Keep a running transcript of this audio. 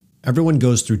Everyone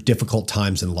goes through difficult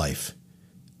times in life.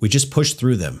 We just push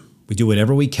through them. We do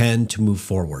whatever we can to move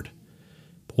forward.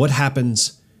 But what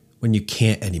happens when you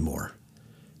can't anymore?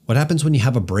 What happens when you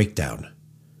have a breakdown?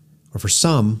 Or for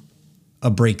some,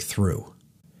 a breakthrough?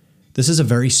 This is a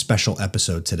very special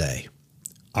episode today.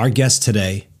 Our guest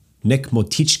today, Nick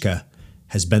Motycka,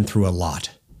 has been through a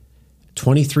lot.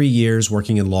 23 years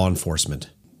working in law enforcement.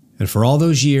 And for all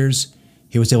those years,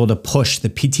 he was able to push the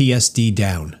PTSD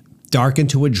down, dark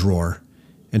into a drawer,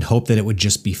 and hope that it would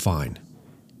just be fine.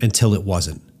 Until it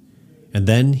wasn't. And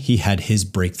then he had his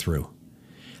breakthrough.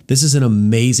 This is an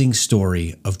amazing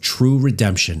story of true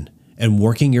redemption and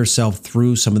working yourself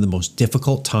through some of the most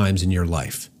difficult times in your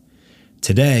life.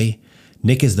 Today,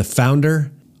 Nick is the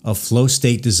founder of Flow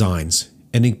State Designs,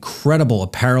 an incredible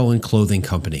apparel and clothing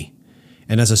company.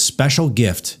 And as a special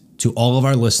gift to all of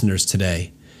our listeners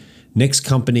today, Nick's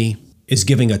company is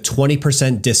giving a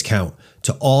 20% discount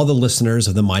to all the listeners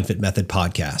of the MindFit Method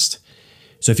podcast.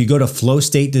 So if you go to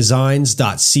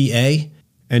flowstatedesigns.ca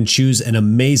and choose an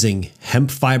amazing hemp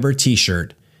fiber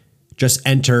t-shirt, just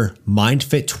enter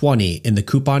MindFit20 in the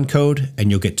coupon code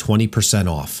and you'll get 20%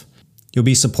 off. You'll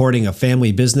be supporting a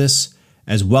family business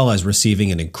as well as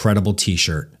receiving an incredible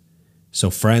t-shirt. So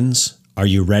friends, are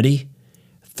you ready?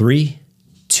 3,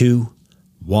 2,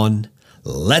 1,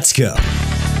 let's go.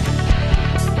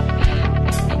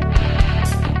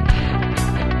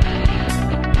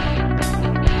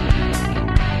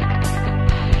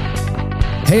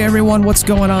 Hey everyone, what's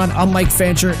going on? I'm Mike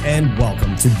Fancher and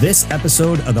welcome to this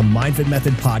episode of the MindFit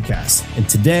Method podcast. And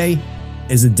today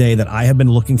is a day that I have been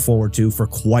looking forward to for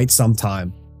quite some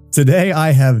time. Today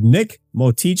I have Nick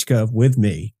Motycka with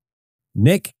me.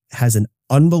 Nick has an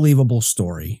unbelievable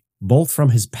story, both from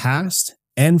his past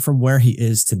and from where he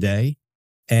is today.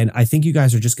 And I think you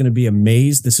guys are just going to be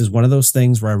amazed. This is one of those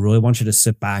things where I really want you to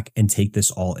sit back and take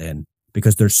this all in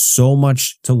because there's so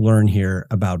much to learn here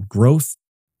about growth,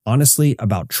 honestly,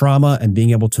 about trauma and being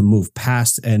able to move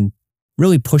past and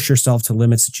really push yourself to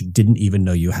limits that you didn't even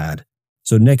know you had.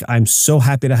 So Nick, I'm so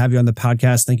happy to have you on the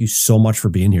podcast. Thank you so much for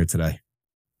being here today.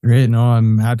 Great. No,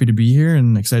 I'm happy to be here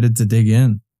and excited to dig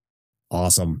in.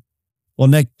 Awesome. Well,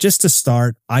 Nick, just to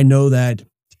start, I know that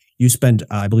you spent,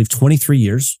 I believe, 23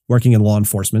 years working in law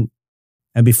enforcement.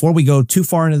 And before we go too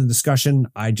far into the discussion,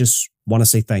 I just want to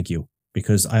say thank you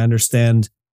because I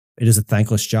understand it is a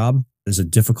thankless job. It is a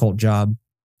difficult job,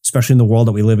 especially in the world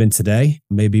that we live in today,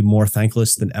 maybe more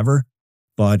thankless than ever.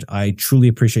 But I truly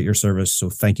appreciate your service.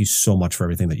 So thank you so much for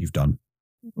everything that you've done.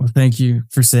 Well, thank you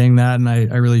for saying that. And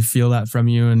I really feel that from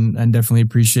you and definitely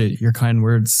appreciate your kind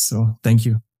words. So thank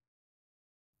you.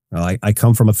 Well, I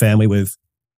come from a family with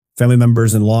family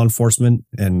members in law enforcement.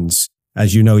 And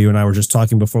as you know, you and I were just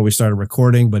talking before we started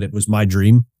recording, but it was my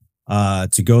dream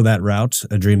to go that route,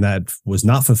 a dream that was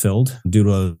not fulfilled due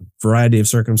to a variety of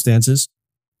circumstances.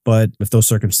 But if those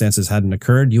circumstances hadn't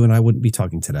occurred, you and I wouldn't be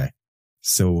talking today.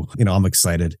 So, I'm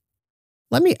excited.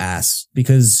 Let me ask,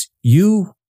 because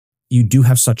you do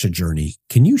have such a journey.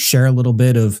 Can you share a little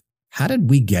bit of how did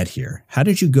we get here? How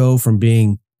did you go from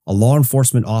being a law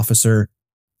enforcement officer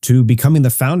to becoming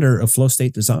the founder of Flow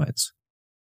State Designs?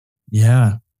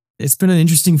 Yeah, it's been an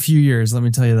interesting few years, let me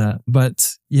tell you that. But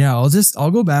yeah, I'll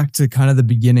go back to kind of the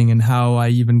beginning and how I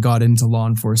even got into law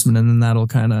enforcement, and then that'll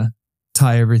kind of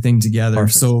tie everything together.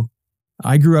 Perfect. So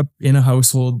I grew up in a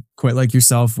household quite like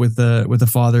yourself with a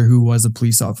father who was a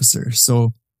police officer.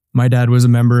 So my dad was a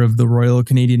member of the Royal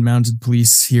Canadian Mounted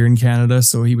Police here in Canada.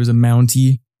 So he was a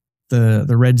Mountie, the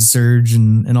Red Surge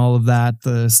and all of that,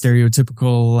 the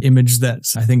stereotypical image that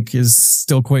I think is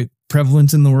still quite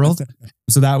prevalent in the world.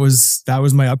 So that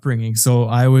was my upbringing. So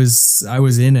I was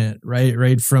in it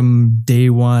right from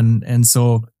day one. And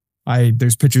so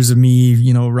there's pictures of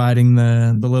me, riding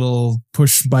the little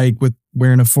push bike with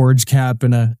wearing a forage cap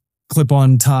and a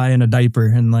clip-on tie and a diaper,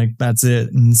 and that's it.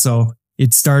 And so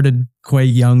it started quite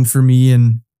young for me,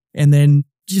 and then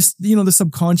just the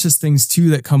subconscious things too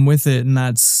that come with it, and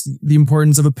that's the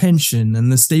importance of a pension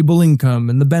and the stable income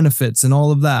and the benefits and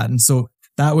all of that. And so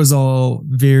that was all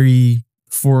in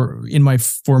my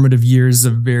formative years,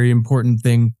 a very important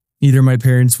thing. Neither of my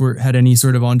parents had any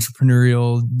sort of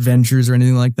entrepreneurial ventures or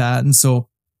anything like that. And so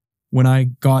when I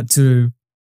got to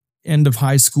end of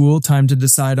high school, time to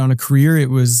decide on a career,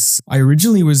 I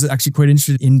originally was actually quite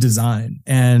interested in design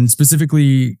and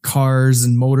specifically cars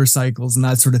and motorcycles and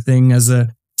that sort of thing. As a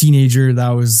teenager, that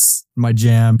was my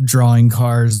jam, drawing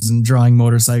cars and drawing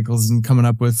motorcycles and coming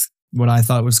up with what I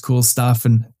thought was cool stuff.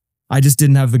 And I just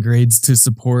didn't have the grades to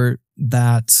support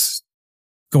that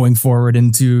going forward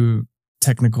into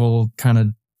technical kind of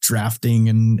drafting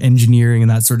and engineering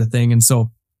and that sort of thing. And so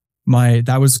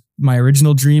that was my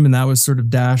original dream. And that was sort of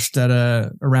dashed at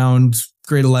around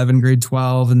grade 11, grade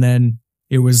 12. And then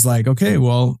it was like, okay,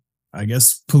 well, I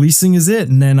guess policing is it.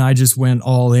 And then I just went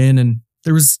all in, and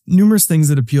there was numerous things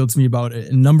that appealed to me about it.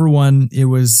 And number one, it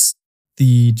was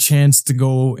the chance to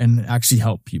go and actually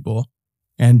help people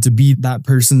and to be that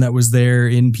person that was there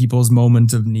in people's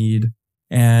moment of need.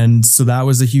 And so that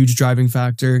was a huge driving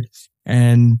factor.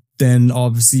 And then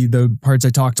obviously the parts I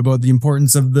talked about, the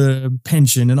importance of the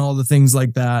pension and all the things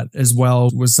like that as well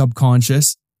was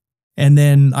subconscious. And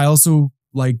then I also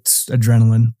liked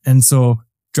adrenaline. And so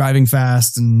driving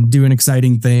fast and doing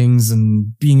exciting things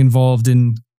and being involved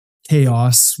in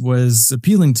chaos was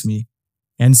appealing to me.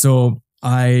 And so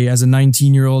as a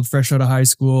 19-year-old fresh out of high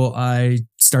school, I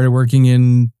started working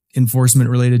in enforcement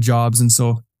related jobs. And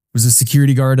so was a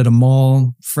security guard at a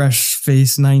mall, fresh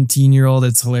face 19-year-old.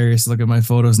 It's hilarious to look at my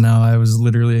photos now. I was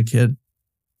literally a kid.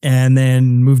 And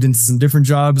then moved into some different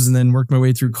jobs and then worked my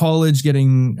way through college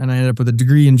and I ended up with a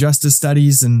degree in justice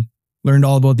studies and learned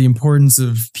all about the importance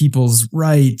of people's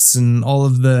rights and all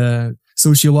of the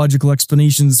sociological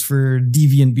explanations for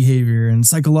deviant behavior and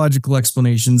psychological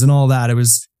explanations and all that. It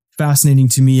was fascinating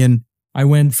to me. And I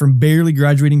went from barely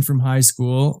graduating from high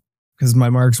school because my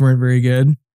marks weren't very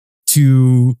good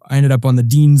I ended up on the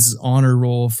dean's honor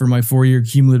roll for my 4-year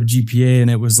cumulative GPA.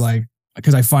 And it was like,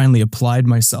 because I finally applied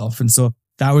myself. And so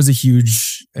that was a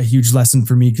huge lesson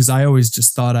for me because I always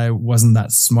just thought I wasn't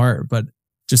that smart, but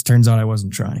just turns out I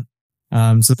wasn't trying.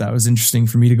 So that was interesting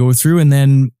for me to go through, and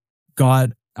then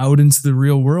got out into the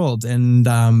real world and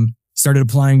started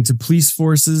applying to police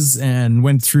forces and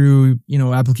went through,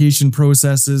 application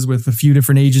processes with a few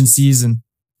different agencies and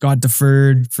got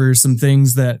deferred for some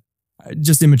things that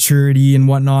just immaturity and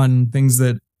whatnot and things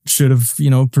that should have,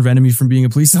 prevented me from being a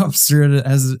police officer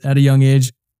at a young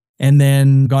age. And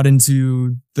then got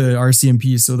into the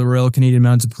RCMP, so the Royal Canadian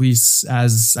Mounted Police,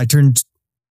 as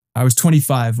I was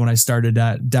 25 when I started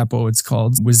at Depot, it's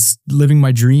called, was living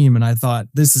my dream. And I thought,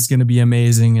 this is going to be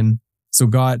amazing. And so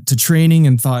got to training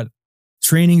and thought,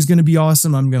 training's going to be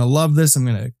awesome. I'm going to love this. I'm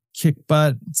going to kick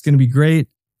butt. It's going to be great.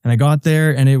 And I got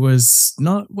there and it was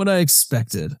not what I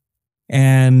expected.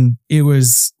 And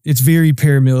it's very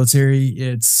paramilitary.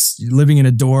 It's living in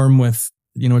a dorm with,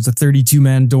 it's a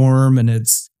 32-man dorm and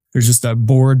there's just a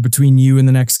board between you and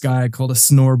the next guy called a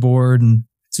snore board. And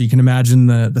so you can imagine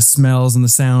the smells and the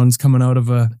sounds coming out of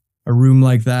a room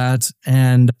like that,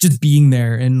 and just being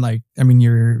there. And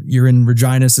you're in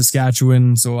Regina,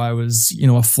 Saskatchewan. So I was,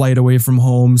 a flight away from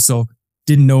home. So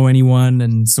didn't know anyone.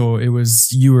 And so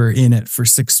you were in it for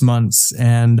 6 months.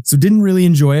 And so didn't really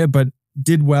enjoy it, but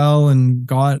did well and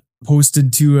got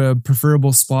posted to a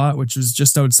preferable spot, which was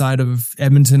just outside of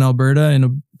Edmonton, Alberta, in a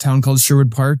town called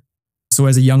Sherwood Park. So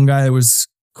as a young guy, it was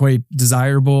quite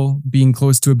desirable being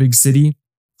close to a big city.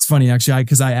 It's funny, actually,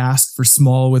 because I asked for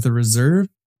small with a reserve,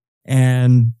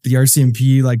 and the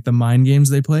RCMP, like the mind games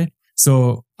they play.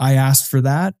 So I asked for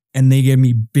that, and they gave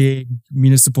me big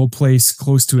municipal place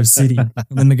close to a city. And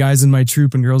then the guys in my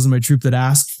troop and girls in my troop that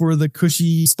asked for the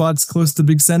cushy spots close to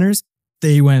big centers,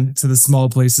 they went to the small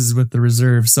places with the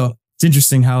reserve. So it's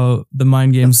interesting how the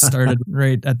mind games started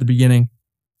right at the beginning.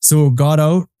 So got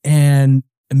out and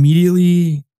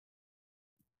immediately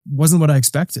wasn't what I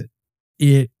expected.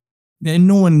 And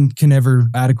no one can ever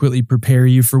adequately prepare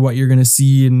you for what you're going to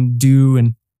see and do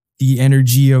and the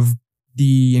energy of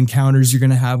the encounters you're going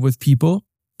to have with people.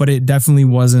 But it definitely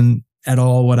wasn't at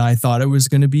all what I thought it was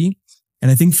going to be.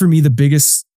 And I think for me, the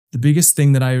biggest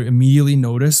thing that I immediately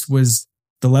noticed was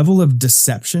the level of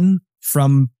deception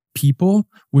from people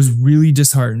was really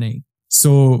disheartening.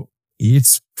 So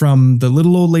it's from the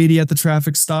little old lady at the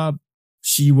traffic stop.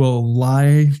 She will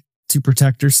lie to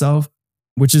protect herself,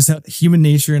 which is human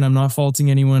nature. And I'm not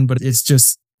faulting anyone, but it's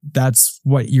just, that's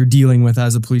what you're dealing with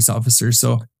as a police officer.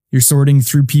 So you're sorting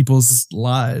through people's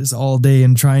lies all day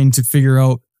and trying to figure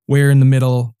out where in the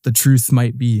middle the truth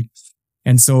might be.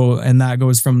 And that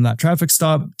goes from that traffic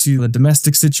stop to the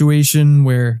domestic situation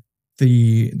where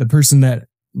the person that,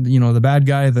 the bad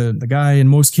guy, the guy in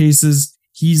most cases,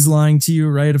 he's lying to you,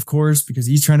 right? Of course, because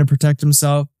he's trying to protect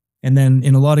himself. And then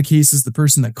in a lot of cases, the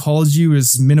person that calls you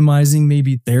is minimizing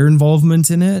maybe their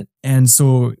involvement in it. And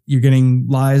so you're getting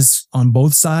lies on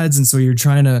both sides. And so you're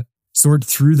trying to sort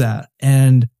through that.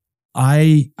 And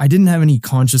I didn't have any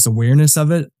conscious awareness of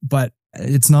it, but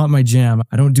it's not my jam.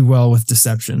 I don't do well with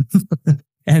deception.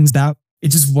 And it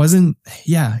just wasn't,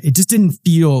 it just didn't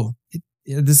feel,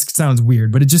 this sounds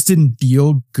weird, but it just didn't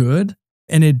feel good.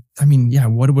 And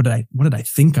what did I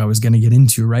think I was going to get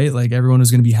into, right? Like everyone was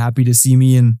going to be happy to see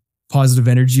me in positive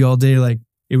energy all day. Like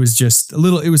it was just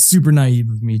it was super naive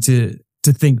of me to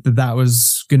think that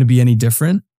was going to be any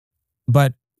different.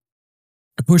 But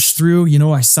I pushed through,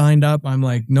 I signed up. I'm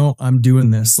like, no, I'm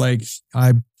doing this. Like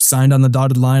I signed on the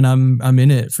dotted line. I'm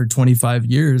in it for 25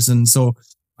 years. And so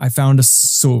I found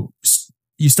so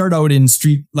you start out in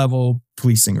street level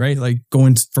policing, right? Like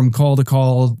going from call to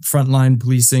call, frontline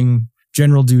policing,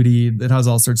 general duty, that has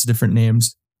all sorts of different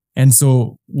names. And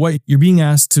so what you're being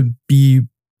asked to be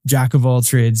jack of all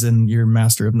trades and you're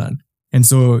master of none. And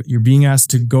so you're being asked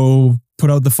to go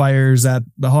put out the fires at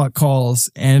the hot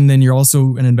calls. And then you're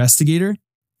also an investigator.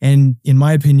 And in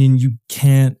my opinion, you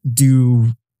can't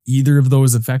do either of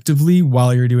those effectively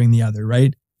while you're doing the other,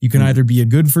 right? You can either be a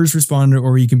good first responder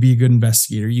or you can be a good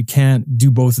investigator. You can't do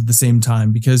both at the same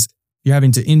time because you're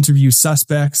having to interview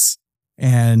suspects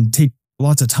and take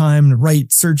lots of time to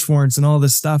write search warrants and all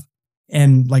this stuff.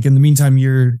 And like in the meantime,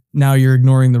 you're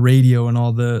ignoring the radio and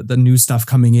all the new stuff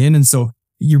coming in. And so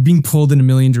you're being pulled in a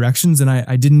million directions. And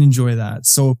I didn't enjoy that.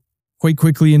 So quite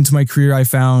quickly into my career,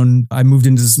 I moved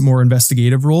into more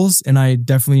investigative roles and I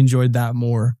definitely enjoyed that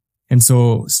more. And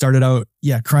so started out,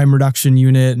 crime reduction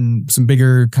unit and some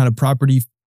bigger kind of property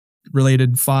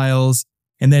related files,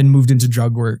 and then moved into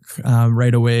drug work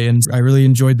right away. And I really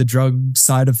enjoyed the drug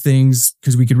side of things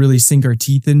because we could really sink our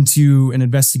teeth into an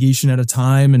investigation at a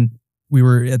time. And we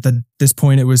were at this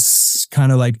point, it was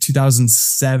kind of like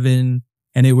 2007,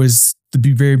 and it was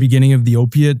the very beginning of the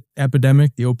opiate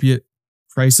epidemic. The opiate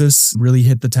crisis really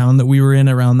hit the town that we were in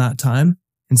around that time.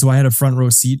 And so I had a front row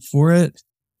seat for it.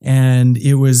 And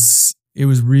it was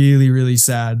really, really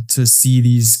sad to see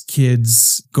these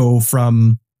kids go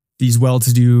from these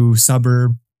well-to-do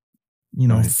suburb,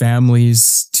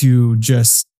 families to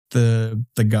just the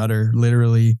gutter,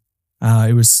 literally.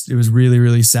 It was really,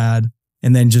 really sad.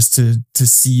 And then just to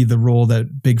see the role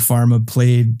that Big Pharma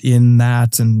played in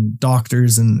that and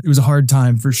doctors, and it was a hard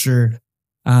time for sure.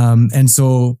 And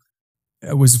so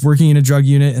I was working in a drug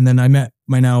unit, and then I met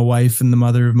my now wife and the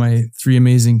mother of my 3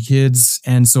 amazing kids.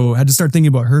 And so I had to start thinking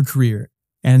about her career.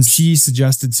 And she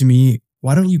suggested to me,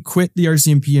 why don't you quit the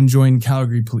RCMP and join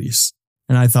Calgary Police?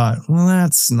 And I thought, well,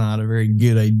 that's not a very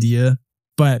good idea.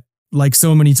 But like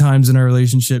so many times in our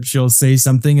relationship, she'll say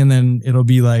something and then it'll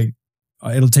be like,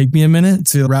 it'll take me a minute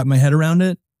to wrap my head around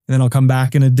it. And then I'll come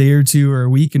back in a day or two or a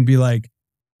week and be like,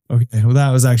 okay, well,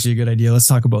 that was actually a good idea. Let's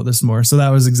talk about this more. So that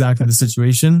was exactly the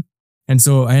situation. And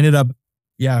so I ended up,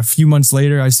 a few months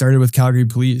later, I started with Calgary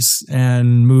Police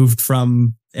and moved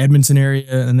from Edmonton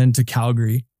area and then to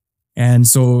Calgary. And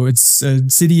so it's a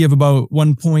city of about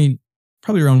probably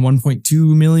around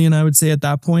 1.2 million, I would say at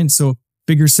that point. So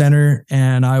bigger center.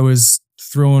 And I was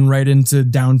thrown right into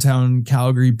downtown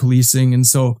Calgary policing. And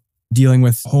so dealing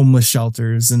with homeless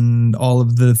shelters and all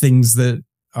of the things that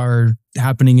are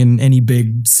happening in any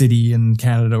big city in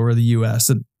Canada or the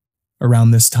US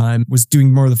around this time, was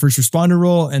doing more of the first responder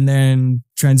role and then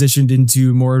transitioned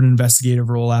into more of an investigative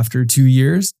role after 2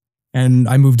 years. And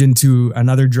I moved into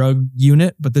another drug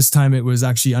unit, but this time it was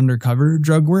actually undercover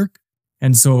drug work.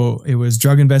 And so it was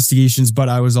drug investigations, but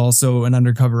I was also an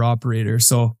undercover operator.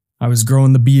 So I was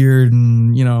growing the beard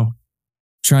and,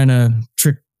 trying to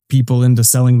trick people into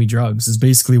selling me drugs is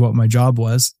basically what my job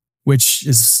was, which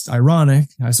is ironic.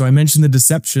 So I mentioned the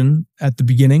deception at the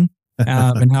beginning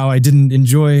and how I didn't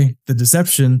enjoy the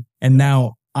deception. And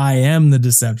now I am the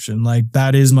deception. Like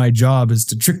that is my job, is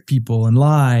to trick people and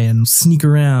lie and sneak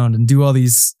around and do all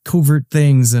these covert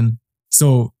things. And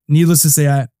so needless to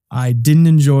say, I didn't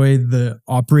enjoy the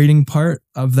operating part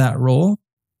of that role,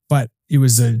 but it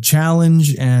was a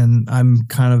challenge. And I'm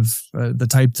kind of the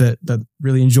type that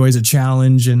really enjoys a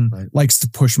challenge and likes to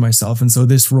push myself. And so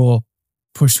this role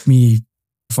pushed me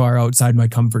far outside my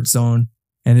comfort zone.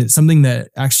 And it's something that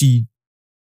actually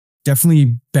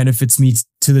definitely benefits me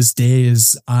to this day.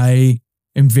 Is I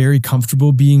am very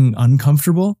comfortable being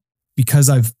uncomfortable because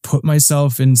I've put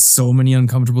myself in so many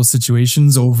uncomfortable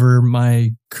situations over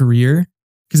my career.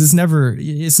 Because it's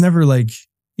never like,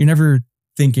 you're never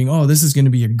thinking, oh, this is going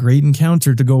to be a great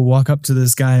encounter to go walk up to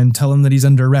this guy and tell him that he's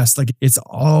under arrest. Like it's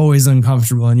always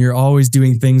uncomfortable and you're always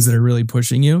doing things that are really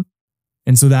pushing you.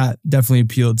 And so that definitely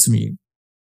appealed to me.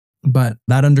 But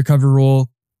that undercover role,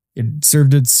 it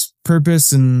served its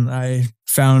purpose and I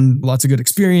found lots of good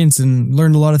experience and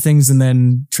learned a lot of things, and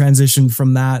then transitioned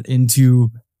from that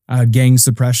into a gang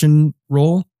suppression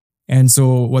role. And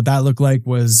so what that looked like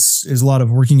is a lot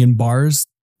of working in bars,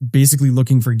 basically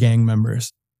looking for gang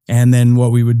members. And then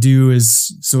what we would do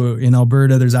is, so in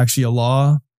Alberta, there's actually a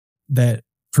law that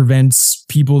prevents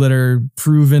people that are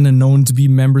proven and known to be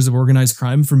members of organized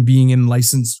crime from being in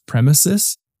licensed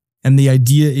premises. And the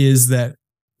idea is that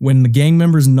when the gang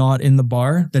member's not in the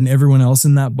bar, then everyone else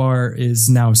in that bar is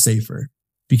now safer.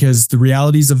 Because the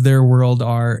realities of their world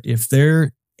are, if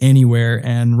they're anywhere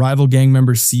and rival gang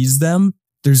member sees them,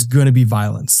 there's going to be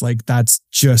violence. Like that's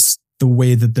just the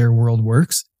way that their world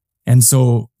works. And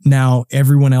so now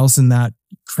everyone else in that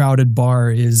crowded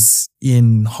bar is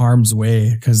in harm's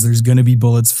way because there's going to be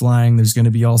bullets flying. There's going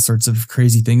to be all sorts of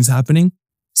crazy things happening.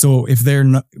 So if they're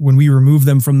not, when we remove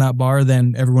them from that bar,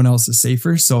 then everyone else is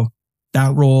safer. So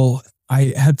that role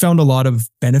I had found a lot of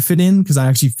benefit in because I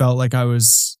actually felt like I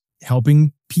was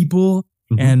helping people.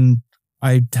 And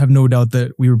I have no doubt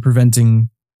that we were preventing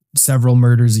several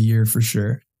murders a year for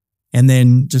sure. And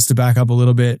then just to back up a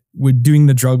little bit, with doing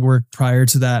the drug work prior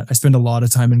to that, I spent a lot of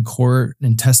time in court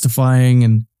and testifying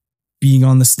and being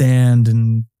on the stand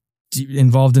and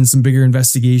involved in some bigger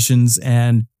investigations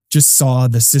and just saw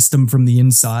the system from the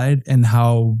inside and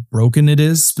how broken it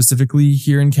is, specifically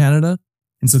here in Canada.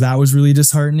 And so that was really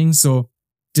disheartening. So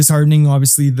disheartening,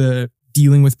 obviously, the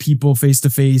dealing with people face to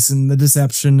face and the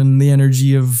deception and the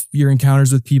energy of your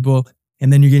encounters with people.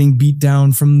 And then you're getting beat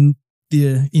down from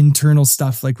the internal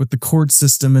stuff, like with the court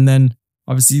system. And then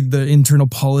obviously the internal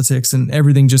politics and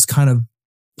everything just kind of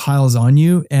piles on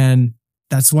you. And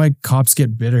that's why cops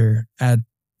get bitter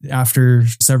after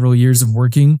several years of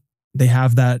working. They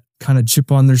have that kind of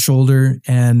chip on their shoulder.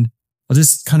 And I'll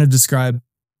just kind of describe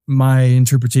my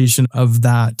interpretation of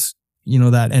that, you know,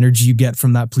 that energy you get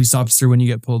from that police officer when you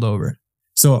get pulled over.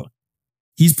 So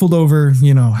he's pulled over,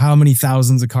 you know, how many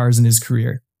thousands of cars in his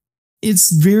career. It's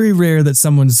very rare that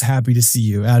someone's happy to see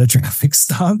you at a traffic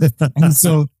stop. And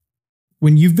so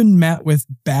when you've been met with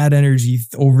bad energy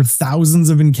over thousands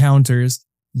of encounters,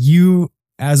 you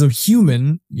as a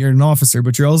human, you're an officer,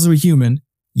 but you're also a human.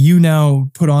 You now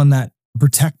put on that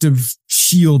protective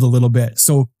shield a little bit.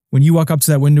 So when you walk up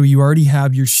to that window, you already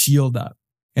have your shield up.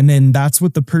 And then that's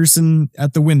what the person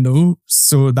at the window,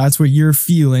 so that's what you're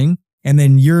feeling. And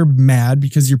then you're mad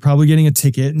because you're probably getting a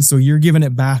ticket. And so you're giving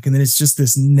it back. And then it's just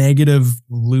this negative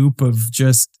loop of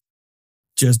just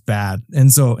bad.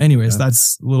 And so anyways,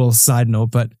 that's a little side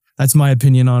note, but that's my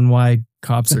opinion on why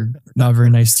cops are not very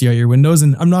nice to you out your windows.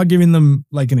 And I'm not giving them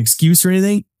like an excuse or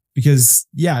anything because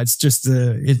it's just,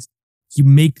 you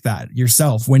make that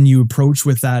yourself. When you approach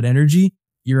with that energy,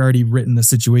 you're already written the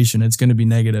situation. It's going to be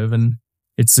negative. And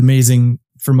it's amazing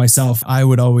for myself. I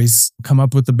would always come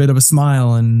up with a bit of a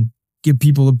smile and give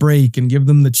people a break and give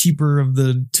them the cheaper of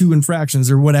the 2 infractions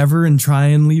or whatever and try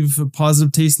and leave a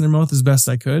positive taste in their mouth as best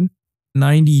I could.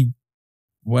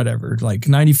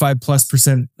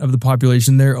 95+% of the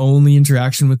population, their only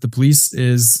interaction with the police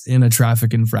is in a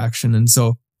traffic infraction. And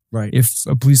so if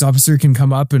a police officer can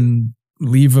come up and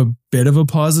leave a bit of a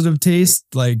positive taste,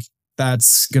 like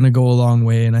that's going to go a long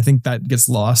way. And I think that gets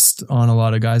lost on a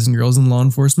lot of guys and girls in law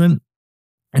enforcement.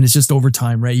 And it's just over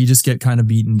time, right? You just get kind of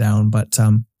beaten down, but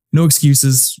no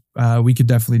excuses. We could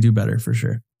definitely do better for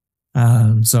sure.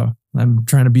 So I'm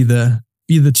trying to be the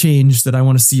change that I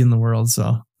want to see in the world.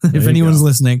 So if anyone's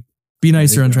listening, be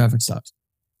nicer on traffic stops.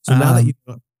 So now that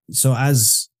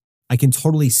as I can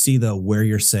totally see where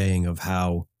you're saying of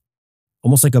how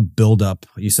almost like a buildup,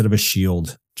 you said, of a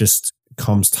shield just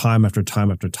comes time after time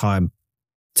after time.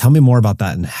 Tell me more about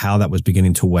that and how that was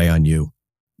beginning to weigh on you.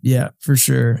 Yeah, for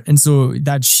sure. And so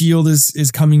that shield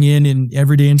is coming in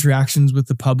everyday interactions with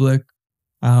the public.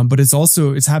 But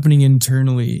it's happening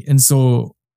internally. And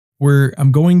so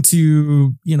I'm going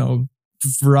to,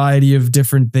 variety of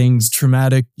different things,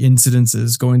 traumatic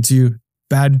incidences, going to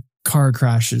bad car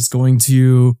crashes, going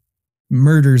to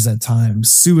murders at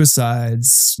times,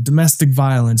 suicides, domestic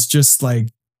violence, just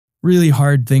like really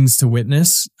hard things to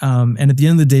witness. And at the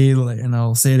end of the day, and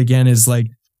I'll say it again, is like,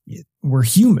 we're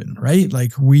human, right?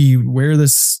 Like we wear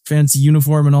this fancy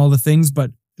uniform and all the things,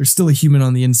 but there's still a human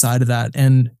on the inside of that.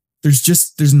 And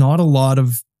there's not a lot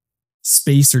of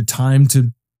space or time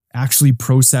to actually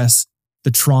process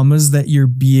the traumas that you're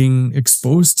being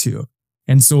exposed to.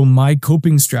 And so my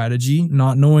coping strategy,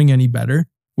 not knowing any better,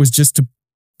 was just to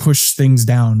push things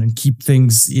down and keep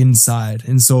things inside.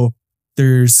 And so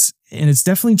it's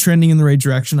definitely trending in the right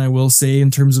direction, I will say,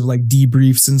 in terms of like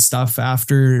debriefs and stuff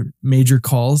after major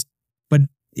calls. But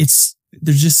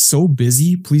they're just so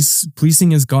busy.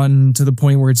 Policing has gotten to the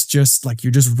point where it's just like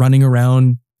you're just running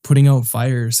around putting out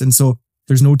fires. And so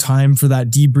there's no time for that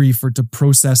debrief or to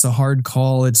process a hard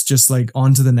call. It's just like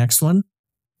on to the next one.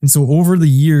 And so over the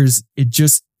years,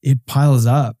 it piles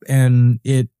up and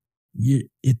it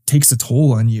takes a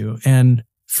toll on you. And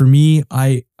for me,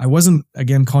 I wasn't,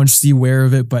 again, consciously aware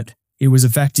of it, but it was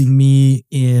affecting me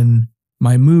in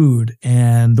my mood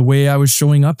and the way I was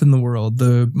showing up in the world,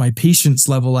 my patience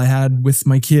level I had with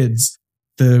my kids,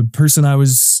 the person I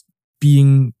was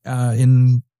being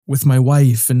with my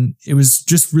wife. And it was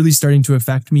just really starting to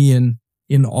affect me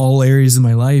in all areas of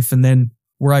my life. And then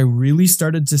where I really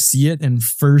started to see it and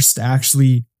first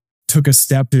actually took a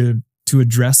step to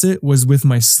address it was with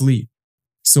my sleep.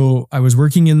 So I was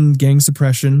working in gang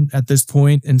suppression at this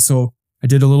point, and so I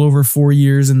did a little over 4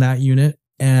 years in that unit,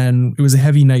 and it was a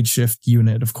heavy night shift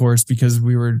unit, of course, because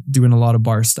we were doing a lot of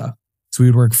bar stuff. So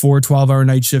we'd work 4 12-hour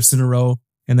night shifts in a row,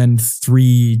 and then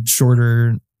 3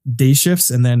 shorter day shifts,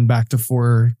 and then back to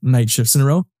 4 night shifts in a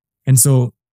row. And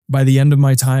so by the end of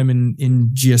my time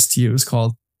in GST, it was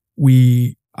called,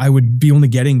 I would be only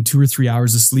getting 2 or 3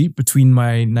 hours of sleep between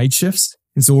my night shifts.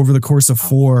 And so over the course of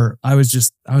 4, I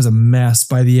was a mess.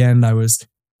 By the end, I was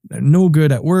no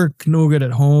good at work, no good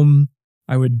at home.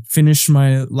 I would finish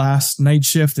my last night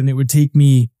shift and it would take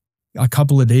me a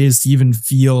couple of days to even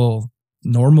feel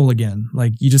normal again.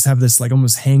 Like you just have this like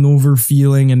almost hangover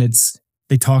feeling, and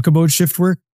they talk about shift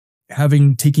work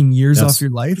taking years off your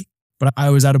life. But I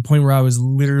was at a point where I was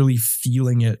literally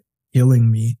feeling it killing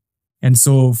me. And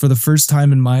so for the first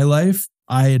time in my life,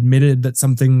 I admitted that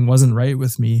something wasn't right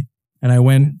with me. And I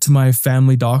went to my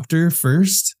family doctor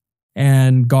first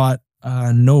and got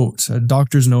a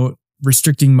doctor's note,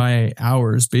 restricting my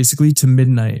hours basically to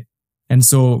midnight. And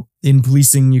so in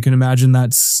policing, you can imagine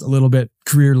that's a little bit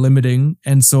career limiting.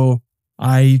 And so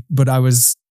I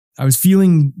was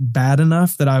feeling bad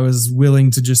enough that I was willing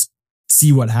to just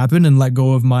see what happened and let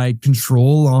go of my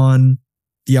control on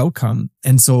the outcome.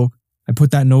 And so I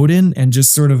put that note in and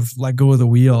just sort of let go of the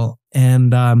wheel.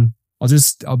 And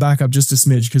I'll back up just a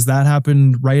smidge because that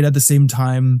happened right at the same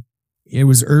time. It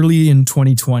was early in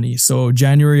 2020. So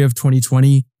January of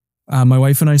 2020, my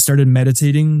wife and I started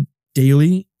meditating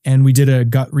daily, and we did a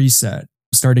gut reset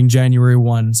starting January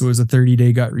 1. So it was a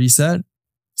 30-day gut reset.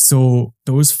 So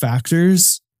those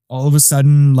factors, all of a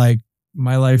sudden, like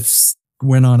my life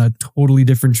went on a totally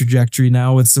different trajectory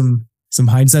now. With some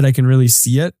hindsight, I can really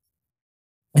see it.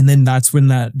 And then that's when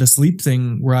the sleep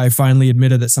thing, where I finally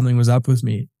admitted that something was up with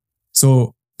me.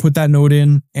 So put that note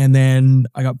in, and then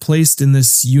I got placed in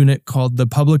this unit called the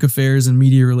Public Affairs and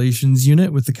Media Relations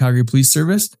Unit with the Calgary Police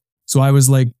Service. So I was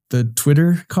like the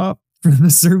Twitter cop for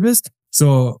the service.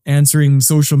 So answering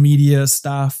social media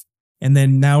stuff. And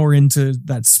then now we're into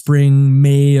that spring,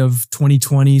 May of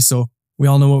 2020. So we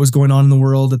all know what was going on in the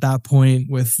world at that point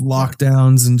with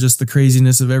lockdowns and just the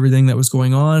craziness of everything that was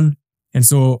going on. And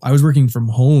so I was working from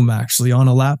home actually on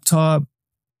a laptop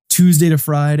Tuesday to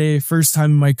Friday. First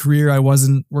time in my career, I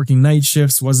wasn't working night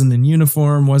shifts, wasn't in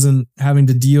uniform, wasn't having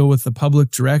to deal with the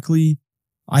public directly.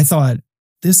 I thought,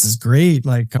 this is great.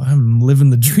 Like I'm living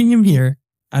the dream here.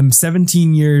 I was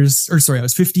 15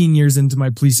 years into my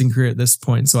policing career at this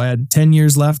point. So I had 10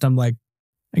 years left. I'm like,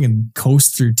 I can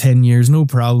coast through 10 years, no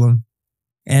problem.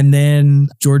 And then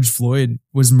George Floyd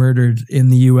was murdered in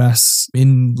the US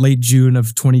in late June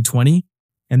of 2020.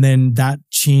 And then that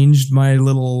changed my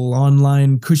little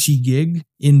online cushy gig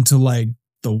into like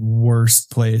the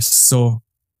worst place. So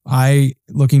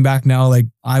looking back now, like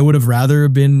I would have rather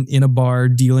been in a bar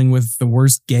dealing with the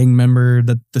worst gang member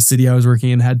that the city I was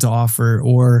working in had to offer,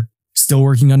 or still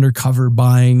working undercover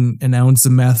buying an ounce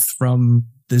of meth from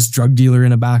this drug dealer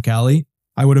in a back alley.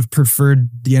 I would have preferred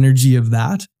the energy of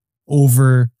that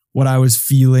over what I was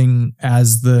feeling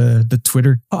as the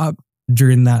Twitter cop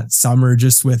during that summer,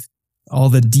 just with all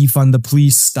the defund the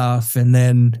police stuff. And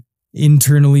then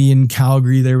internally in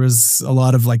Calgary, there was a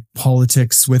lot of like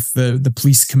politics with the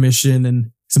police commission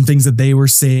and some things that they were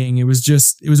saying. It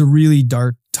was a really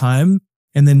dark time.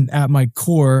 And then at my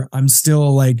core, I'm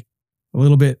still like a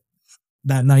little bit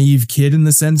that naive kid in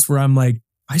the sense where I'm like,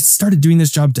 I started doing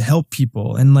this job to help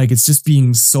people. And like, it's just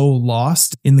being so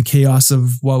lost in the chaos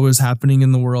of what was happening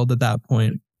in the world at that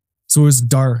point. So it was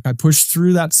dark. I pushed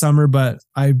through that summer, but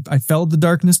I felt the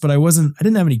darkness, but I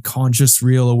didn't have any conscious,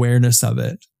 real awareness of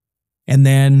it. And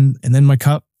then my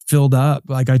cup filled up.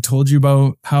 Like I told you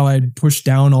about how I'd pushed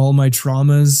down all my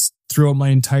traumas throughout my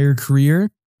entire career.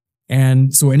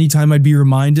 And so anytime I'd be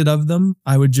reminded of them,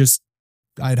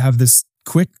 I'd have this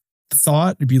quick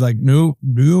thought. It'd be like, no,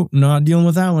 not dealing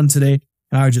with that one today.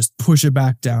 And I would just push it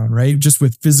back down, right? Just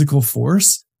with physical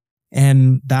force.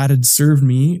 And that had served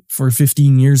me for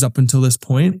 15 years up until this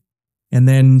point. And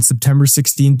then September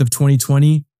 16th of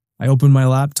 2020, I opened my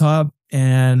laptop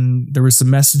and there were some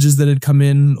messages that had come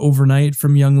in overnight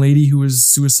from a young lady who was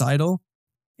suicidal.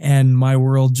 And my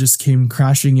world just came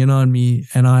crashing in on me.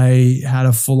 And I had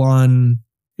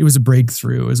it was a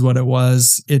breakthrough is what it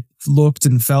was. It looked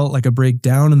and felt like a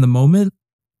breakdown in the moment,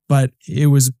 but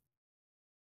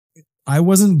I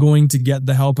wasn't going to get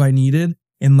the help I needed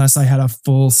unless I had a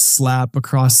full slap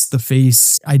across the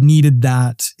face. I needed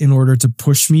that in order to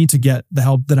push me to get the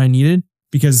help that I needed,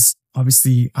 because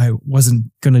obviously I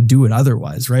wasn't going to do it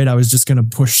otherwise, right? I was just going to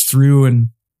push through and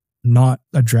not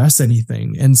address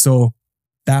anything. And so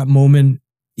that moment,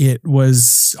 it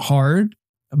was hard,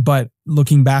 but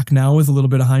looking back now with a little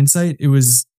bit of hindsight, it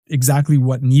was exactly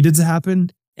what needed to happen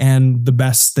and the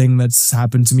best thing that's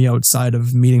happened to me outside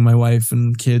of meeting my wife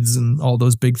and kids and all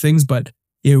those big things. But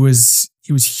it was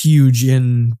huge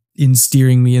in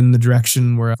steering me in the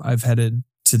direction where I've headed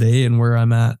today and where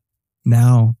I'm at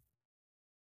now.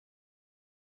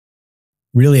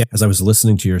 Really, as I was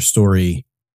listening to your story,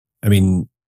 I mean,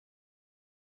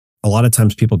 a lot of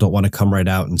times people don't want to come right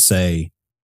out and say,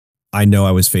 I know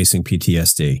I was facing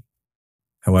PTSD.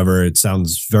 However, it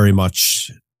sounds very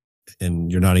much, and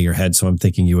you're nodding your head, so I'm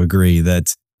thinking you agree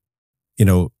that,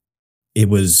 it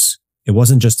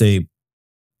wasn't just a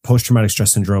post-traumatic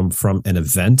stress syndrome from an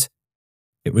event.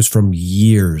 It was from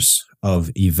years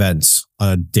of events on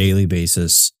a daily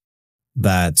basis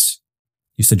that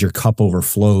you said your cup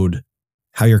overflowed.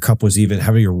 How your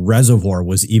reservoir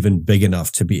was even big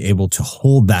enough to be able to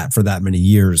hold that for that many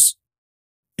years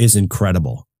is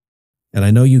incredible. And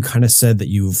I know you kind of said that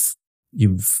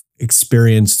you've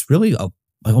experienced really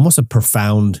almost a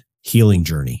profound healing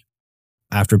journey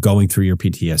after going through your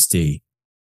PTSD.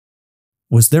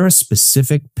 Was there a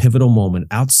specific pivotal moment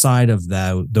outside of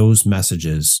those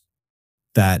messages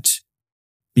that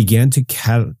began to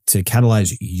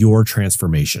catalyze your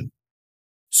transformation?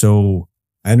 So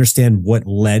I understand what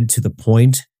led to the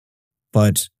point,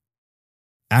 but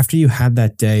after you had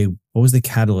that day, what was the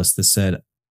catalyst that said,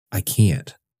 I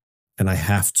can't and I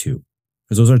have to?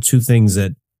 Because those are two things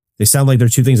that they sound like they're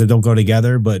two things that don't go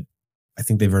together, but I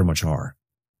think they very much are.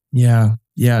 Yeah.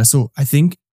 So I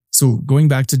think, going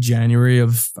back to January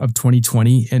of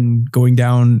 2020 and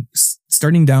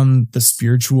starting down the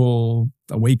spiritual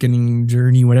awakening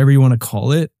journey, whatever you want to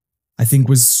call it, I think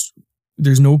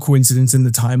there's no coincidence in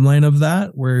the timeline of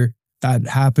that, where that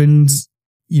happened,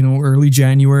 early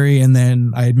January. And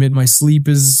then I admit my sleep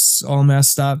is all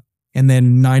messed up. And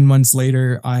then 9 months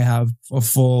later, I have a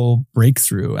full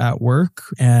breakthrough at work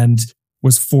and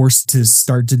was forced to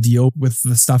start to deal with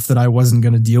the stuff that I wasn't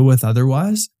going to deal with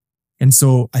otherwise. And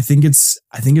so I think it's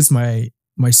my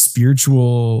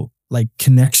spiritual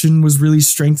connection was really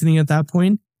strengthening at that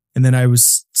point. And then I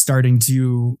was starting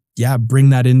to, bring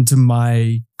that into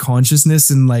my consciousness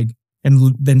and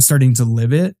then starting to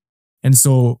live it. And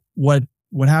so what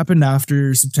happened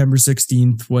after September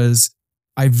 16th was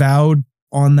I vowed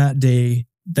on that day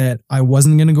that I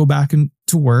wasn't going to go back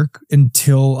to work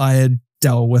until I had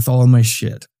dealt with all of my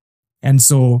shit. And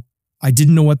so I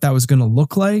didn't know what that was going to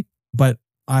look like, but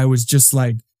I was just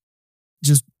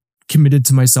committed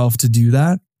to myself to do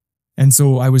that. And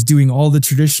so I was doing all the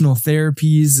traditional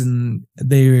therapies and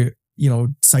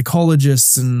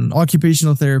psychologists and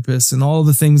occupational therapists and all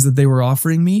the things that they were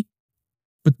offering me,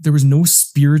 but there was no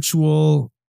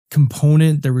spiritual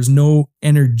component. There was no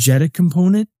energetic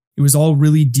component. It was all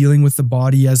really dealing with the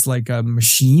body as like a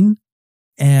machine.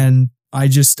 And I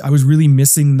was really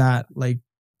missing that,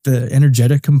 the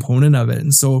energetic component of it.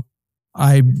 And so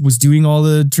I was doing all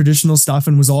the traditional stuff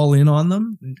and was all in on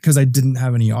them because I didn't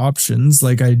have any options.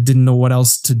 I didn't know what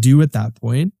else to do at that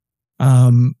point.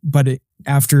 But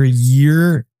after a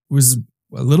year, it was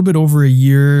a little bit over a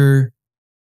year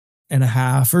and a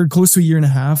half or close to a year and a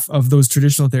half of those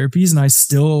traditional therapies. And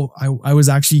I was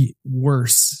actually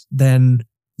worse than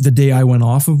the day I went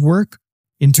off of work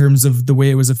in terms of the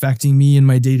way it was affecting me in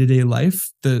my day-to-day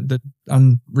life, the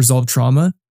unresolved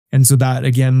trauma. And so that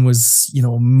again was,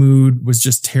 mood was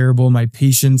just terrible. My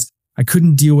patience, I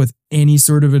couldn't deal with any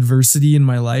sort of adversity in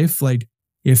my life.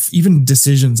 If even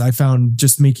decisions, I found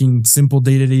just making simple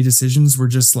day-to-day decisions were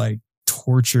just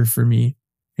torture for me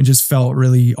and just felt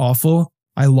really awful.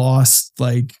 I lost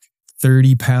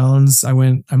 30 pounds. I'm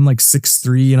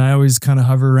 6'3" and I always kind of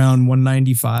hover around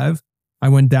 195. I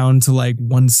went down to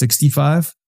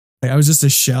 165. I was just a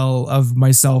shell of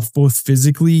myself, both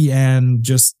physically and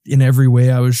just in every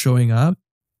way I was showing up.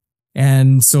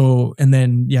 And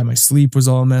then my sleep was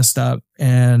all messed up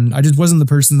and I just wasn't the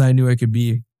person that I knew I could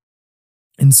be.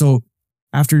 And so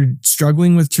after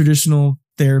struggling with traditional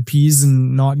therapies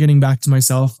and not getting back to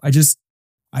myself,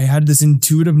 I had this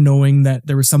intuitive knowing that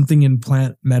there was something in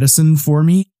plant medicine for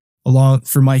me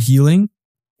for my healing.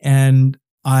 And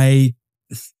I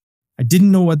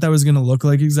didn't know what that was going to look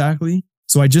like exactly.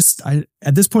 So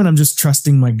at this point, I'm just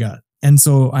trusting my gut. And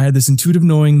so I had this intuitive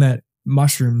knowing that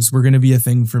mushrooms were going to be a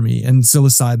thing for me, and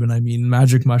psilocybin,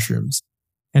 magic mushrooms.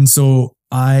 And so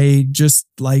I just,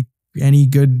 like any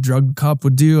good drug cop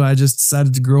would do, I just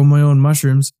decided to grow my own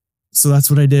mushrooms. So that's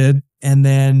what I did. And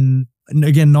then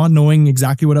again, not knowing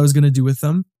exactly what I was going to do with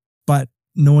them, but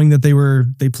knowing that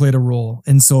they played a role.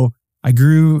 And so I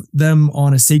grew them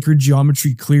on a sacred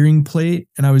geometry clearing plate,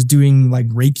 and I was doing like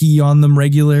Reiki on them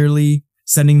regularly,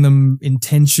 sending them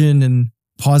intention and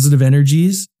positive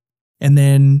energies. And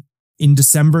then in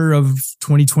December of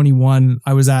 2021,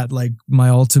 I was at like my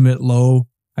ultimate low.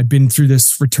 I'd been through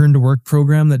this return to work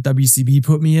program that WCB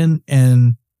put me in,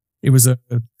 and it was a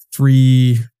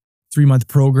three-month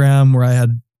program where I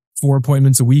had 4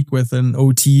 appointments a week with an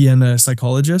OT and a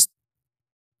psychologist.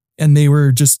 And they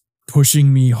were just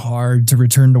pushing me hard to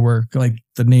return to work. Like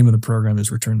the name of the program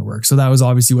is Return to Work. So that was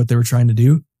obviously what they were trying to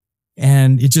do.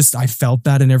 And I felt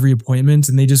that in every appointment,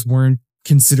 and they just weren't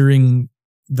considering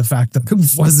the fact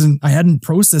that I hadn't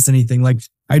processed anything. Like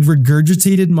I'd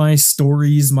regurgitated my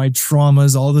stories, my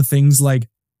traumas, all the things like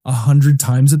 100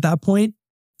 times at that point,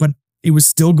 but it was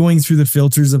still going through the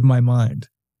filters of my mind.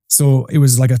 So it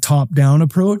was like a top-down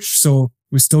approach. So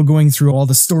it was still going through all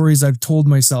the stories I've told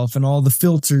myself and all the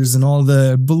filters and all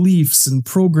the beliefs and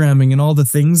programming and all the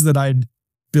things that I'd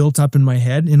built up in my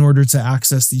head in order to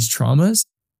access these traumas.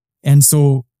 And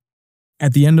so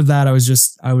at the end of that, I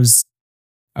was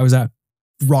at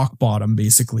rock bottom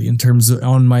basically in terms of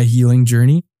on my healing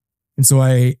journey. And so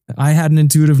I had an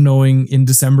intuitive knowing in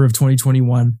December of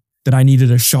 2021 that I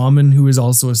needed a shaman who is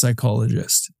also a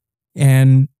psychologist.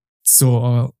 And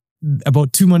so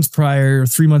about 2 months prior,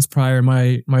 3 months prior,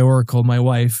 my oracle, my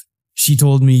wife, she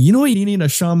told me, you need a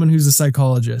shaman who's a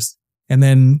psychologist. And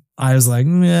then I was like,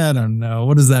 I don't know.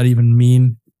 What does that even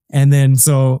mean? And then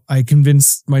so I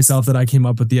convinced myself that I came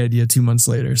up with the idea 2 months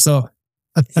later. So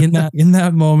in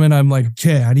that moment, I'm like,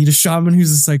 okay, I need a shaman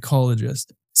who's a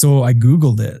psychologist. So I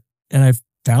Googled it and I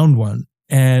found one,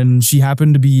 and she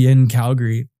happened to be in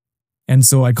Calgary. And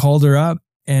so I called her up,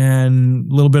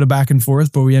 and a little bit of back and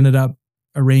forth, but we ended up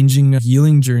arranging a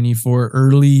healing journey for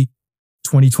early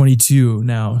 2022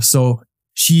 now. So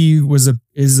she is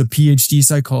a PhD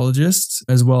psychologist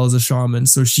as well as a shaman.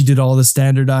 So she did all the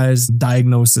standardized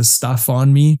diagnosis stuff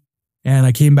on me. And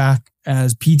I came back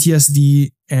as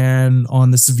PTSD and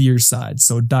on the severe side.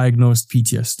 So diagnosed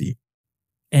PTSD.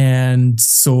 And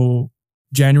so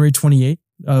January 28th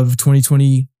of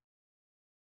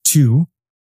 2022,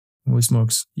 holy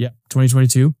smokes. Yeah.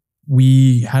 2022,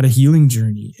 we had a healing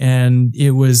journey, and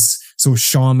it was so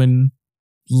shaman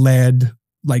led,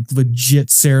 like legit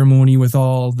ceremony with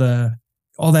all that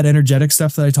energetic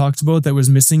stuff that I talked about that was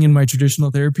missing in my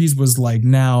traditional therapies was like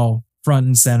now front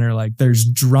and center. Like there's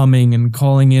drumming and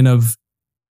calling in of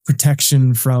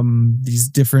protection from these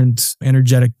different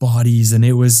energetic bodies. And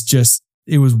it was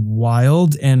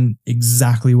wild and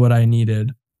exactly what I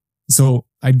needed. So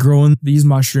I'd grown these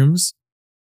mushrooms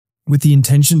with the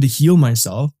intention to heal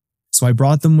myself. So I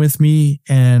brought them with me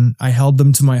and I held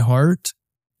them to my heart,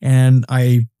 and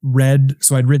I'd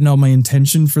written out my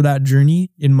intention for that journey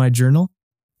in my journal.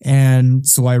 And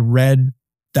so I read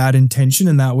that intention,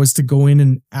 and that was to go in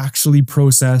and actually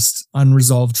process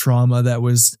unresolved trauma that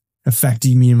was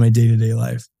affecting me in my day-to-day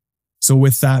life. So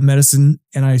with that medicine,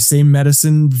 and I say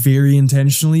medicine very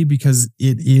intentionally because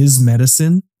it is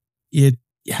medicine, it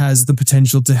has the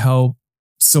potential to help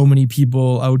so many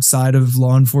people outside of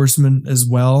law enforcement as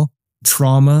well.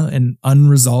 Trauma and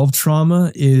unresolved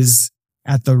trauma is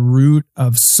at the root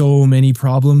of so many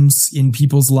problems in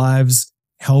people's lives,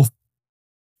 health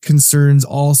concerns,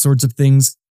 all sorts of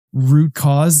things. Root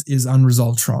cause is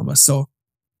unresolved trauma. So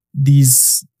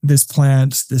this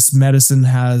plant, this medicine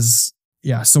has,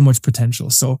 so much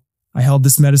potential. So I held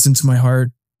this medicine to my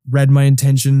heart, read my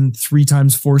intention 3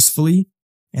 times forcefully,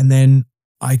 and then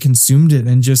I consumed it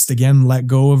and just, again, let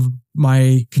go of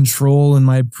my control and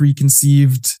my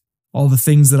preconceived, all the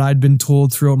things that I'd been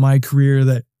told throughout my career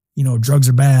that, drugs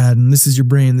are bad and this is your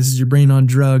brain on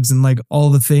drugs and like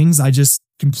all the things. I just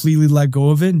completely let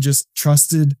go of it and just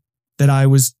trusted that I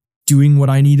was doing what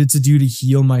I needed to do to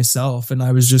heal myself. And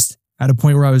I was just at a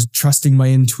point where I was trusting my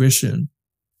intuition.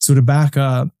 So to back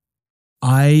up,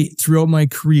 throughout my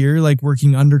career, like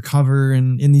working undercover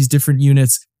and in these different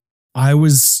units, I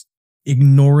was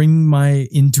ignoring my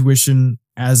intuition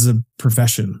as a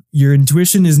profession. Your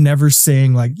intuition is never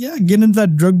saying like, yeah, get into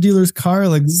that drug dealer's car.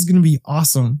 Like, this is going to be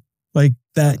awesome. Like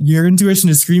that your intuition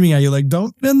is screaming at you, like,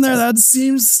 don't get in there. That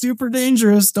seems super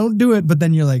dangerous. Don't do it. But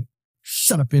then you're like,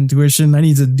 shut up, intuition. I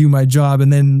need to do my job.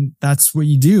 And then that's what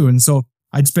you do. And so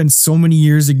I'd spent so many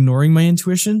years ignoring my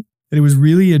intuition that it was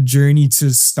really a journey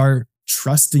to start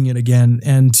trusting it again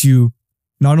and to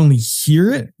not only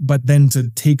hear it, but then to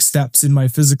take steps in my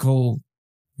physical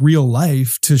real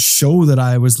life to show that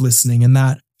I was listening. And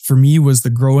that for me was the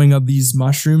growing of these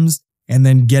mushrooms, and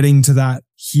then getting to that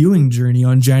healing journey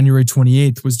on January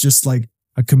 28th was just like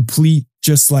a complete,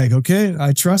 just like, okay,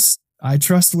 I trust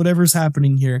whatever's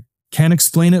happening here. can't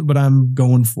explain it, but I'm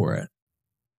going for it.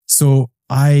 So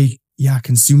I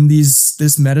consumed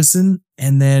this medicine.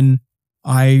 And then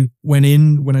I went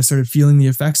in, when I started feeling the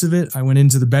effects of it, I went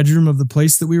into the bedroom of the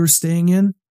place that we were staying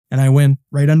in, and I went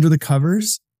right under the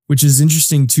covers, which is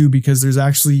interesting too, because there's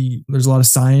a lot of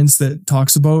science that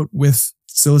talks about with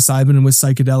psilocybin and with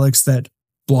psychedelics that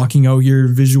blocking out your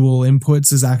visual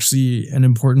inputs is actually an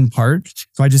important part.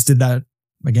 So I just did that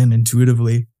again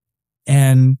intuitively.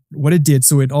 And what it did,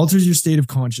 so it alters your state of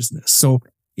consciousness. So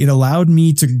it allowed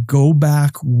me to go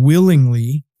back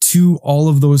willingly to all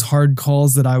of those hard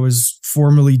calls that I was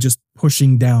formerly just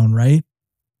pushing down, right?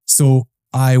 So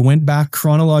I went back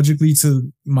chronologically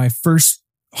to my first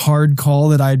hard call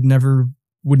that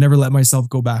would never let myself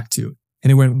go back to.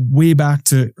 And it went way back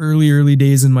to early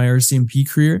days in my RCMP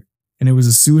career. And it was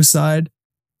a suicide.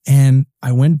 And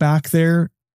I went back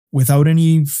there without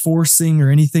any forcing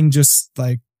or anything, just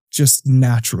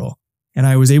natural. And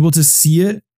I was able to see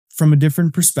it from a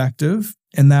different perspective.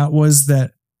 And that was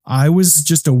that I was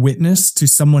just a witness to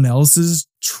someone else's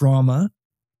trauma.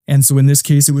 And so in this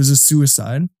case, it was a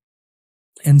suicide.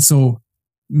 And so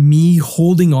me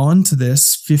holding on to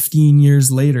this 15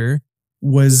 years later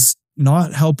was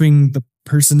not helping the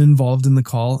person involved in the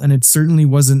call. And it certainly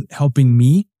wasn't helping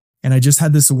me. And I just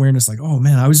had this awareness like, oh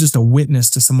man, I was just a witness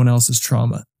to someone else's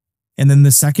trauma. And then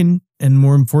the second and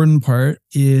more important part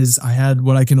is I had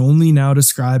what I can only now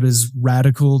describe as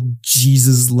radical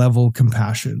Jesus level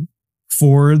compassion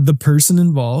for the person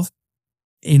involved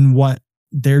in what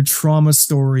their trauma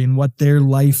story and what their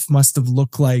life must have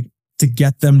looked like to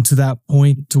get them to that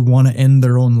point to want to end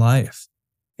their own life.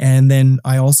 And then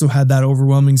I also had that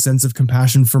overwhelming sense of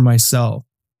compassion for myself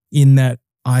in that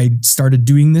I started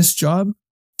doing this job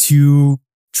to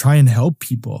try and help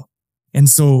people. And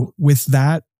so with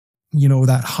that,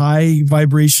 that high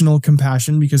vibrational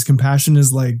compassion, because compassion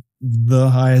is like the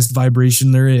highest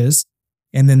vibration there is.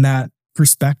 And then that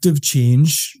perspective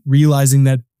change, realizing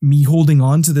that me holding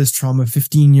on to this trauma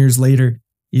 15 years later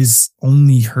is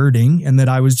only hurting and that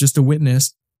I was just a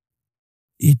witness.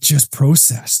 It just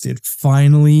processed. It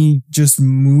finally just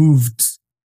moved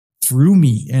through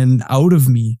me and out of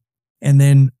me. And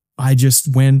then I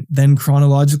just went then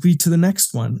chronologically to the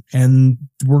next one and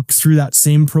worked through that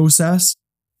same process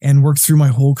and worked through my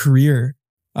whole career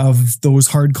of those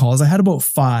hard calls. I had about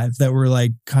 5 that were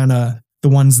like kind of the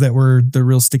ones that were the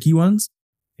real sticky ones.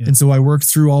 Yeah. And so I worked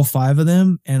through all 5 of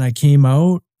them and I came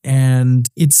out, and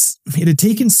it had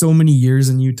taken so many years,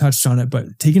 and you touched on it,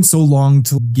 but taken so long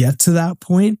to get to that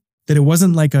point that it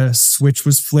wasn't like a switch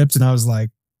was flipped and I was like,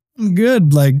 I'm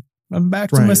good. Like I'm back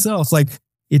to myself. Like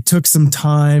it took some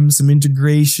time, some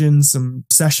integration, some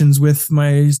sessions with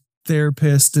my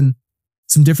therapist and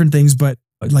some different things. But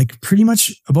like pretty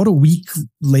much about a week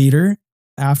later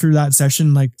after that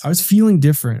session, like I was feeling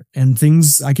different and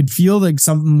things, I could feel like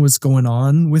something was going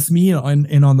on with me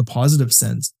and on the positive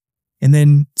sense. And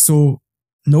then, so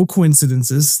no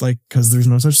coincidences, like, cause there's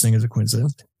no such thing as a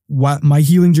coincidence. My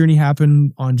healing journey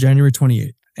happened on January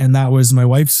 28th. And that was my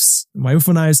wife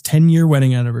and I's 10-year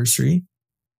wedding anniversary.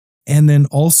 And then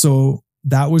also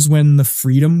that was when the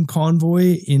Freedom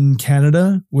Convoy in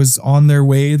Canada was on their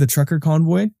way, the trucker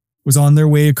convoy was on their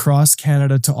way across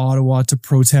Canada to Ottawa to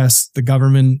protest the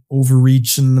government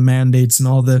overreach and the mandates and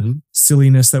all the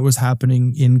silliness that was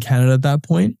happening in Canada at that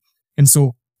point. And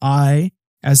so I,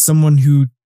 as someone who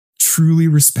truly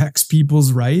respects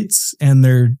people's rights and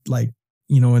they're like,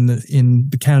 in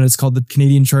the Canada, it's called the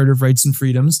Canadian Charter of Rights and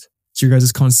Freedoms. It's your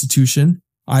guys' constitution.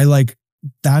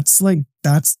 That's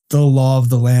the law of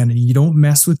the land, and you don't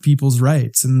mess with people's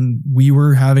rights. And we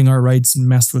were having our rights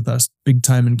messed with us big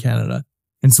time in Canada.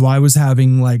 And so I was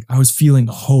feeling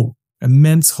hope,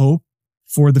 immense hope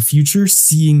for the future,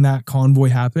 seeing that convoy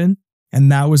happen.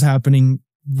 And that was happening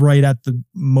right at the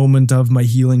moment of my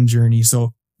healing journey.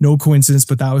 So no coincidence,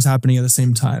 but that was happening at the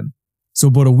same time. So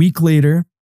about a week later,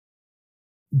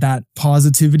 that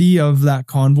positivity of that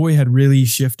convoy had really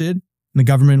shifted. And the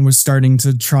government was starting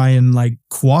to try and like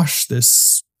quash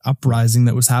this uprising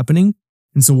that was happening.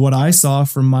 And so what I saw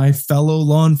from my fellow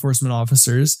law enforcement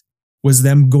officers was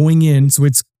them going in. So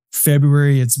it's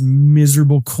February, it's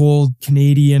miserable, cold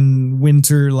Canadian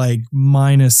winter, like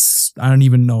minus, I don't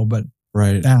even know, but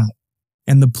that.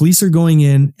 And the police are going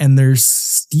in and they're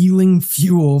stealing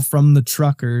fuel from the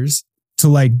truckers to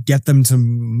like get them to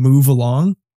move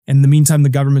along. And in the meantime, the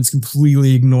government's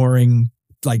completely ignoring,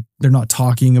 like they're not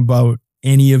talking about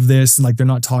any of this. And like, they're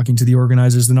not talking to the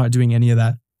organizers. They're not doing any of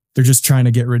that. They're just trying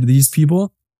to get rid of these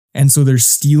people. And so they're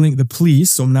stealing the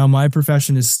police. So now my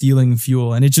profession is stealing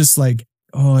fuel. And it just like,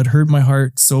 it hurt my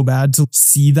heart so bad to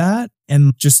see that.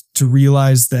 And just to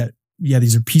realize that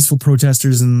these are peaceful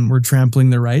protesters and we're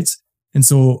trampling their rights. And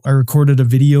so I recorded a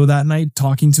video that night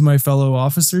talking to my fellow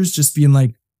officers, just being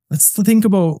like, let's think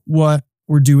about what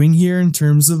we're doing here in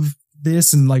terms of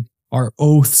this and like our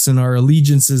oaths and our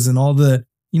allegiances and all the,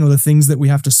 the things that we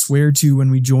have to swear to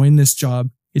when we join this job.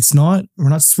 We're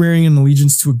not swearing an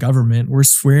allegiance to a government. We're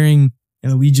swearing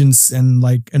an allegiance and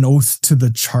like an oath to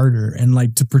the charter and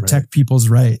like to protect people's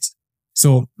rights.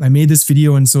 So I made this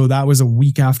video. And so that was a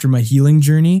week after my healing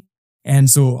journey. And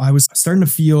so I was starting to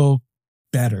feel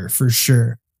better for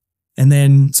sure. And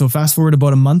then, so fast forward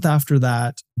about a month after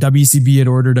that, WCB had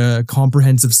ordered a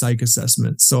comprehensive psych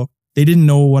assessment. So they didn't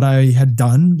know what I had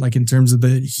done, like in terms of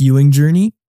the healing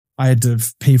journey. I had to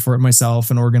pay for it myself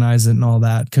and organize it and all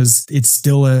that because it's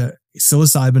still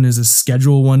psilocybin is a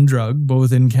Schedule 1 drug,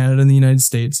 both in Canada and the United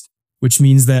States, which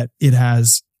means that it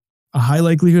has a high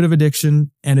likelihood of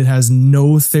addiction and it has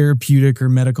no therapeutic or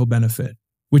medical benefit,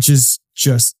 which is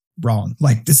just wrong.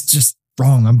 Like it's just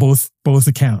wrong on both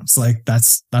accounts. Like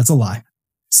that's a lie.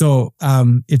 So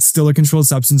it's still a controlled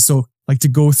substance. So like to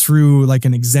go through like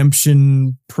an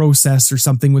exemption process or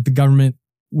something with the government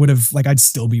would have like, I'd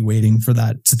still be waiting for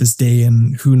that to this day.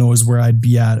 And who knows where I'd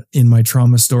be at in my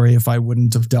trauma story if I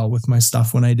wouldn't have dealt with my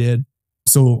stuff when I did.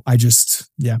 So I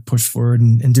just, pushed forward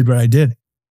and did what I did.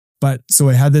 But so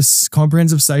I had this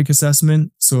comprehensive psych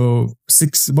assessment. So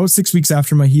about 6 weeks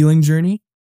after my healing journey,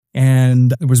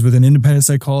 and it was with an independent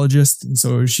psychologist. And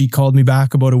so she called me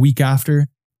back about a week after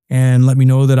and let me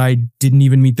know that I didn't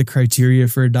even meet the criteria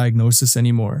for a diagnosis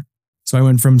anymore. So I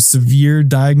went from severe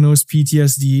diagnosed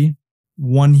PTSD,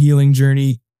 one healing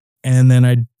journey, and then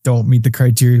I don't meet the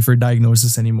criteria for a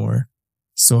diagnosis anymore.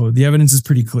 So the evidence is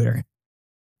pretty clear.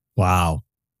 Wow.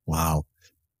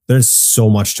 There's so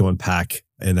much to unpack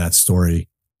in that story.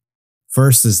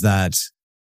 First is that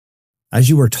as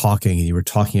you were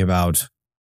talking about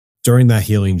during that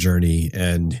healing journey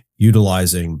and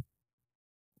utilizing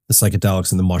the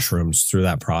psychedelics and the mushrooms through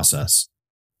that process,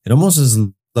 it almost as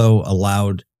though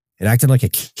it acted like a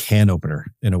can opener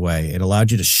in a way. It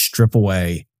allowed you to strip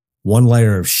away one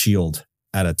layer of shield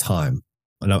at a time.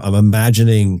 And I'm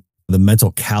imagining the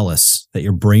mental callus that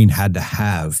your brain had to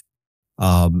have.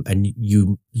 And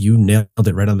you nailed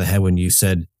it right on the head when you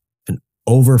said an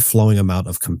overflowing amount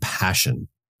of compassion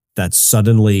that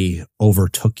suddenly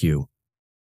overtook you.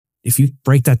 If you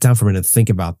break that down for a minute and think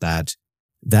about that,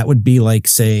 that would be like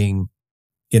saying,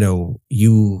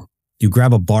 you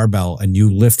grab a barbell and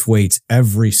you lift weights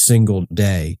every single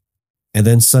day and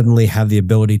then suddenly have the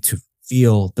ability to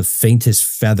feel the faintest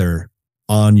feather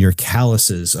on your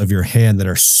calluses of your hand that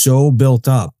are so built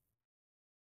up,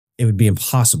 it would be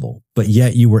impossible. But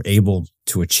yet you were able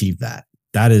to achieve that.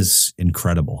 That is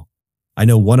incredible. I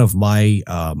know one of my,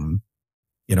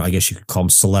 I guess you could call them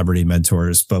celebrity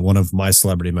mentors, but one of my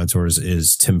celebrity mentors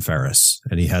is Tim Ferriss,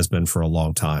 and he has been for a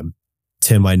long time.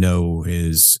 Tim, I know,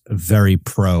 is very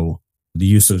pro the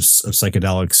use of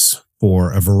psychedelics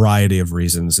for a variety of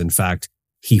reasons. In fact,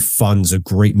 he funds a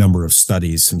great number of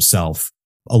studies himself,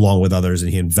 along with others, and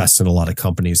he invests in a lot of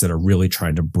companies that are really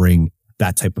trying to bring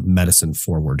that type of medicine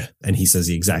forward. And he says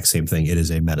the exact same thing. It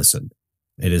is a medicine.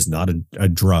 It is not a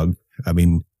drug. I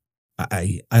mean,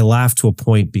 I laugh to a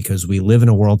point because we live in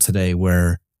a world today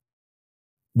where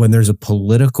when there's a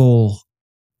political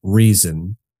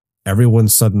reason, everyone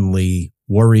suddenly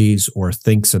worries or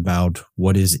thinks about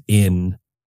what is in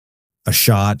a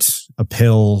shot, a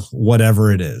pill,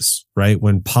 whatever it is, right?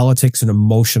 When politics and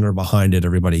emotion are behind it,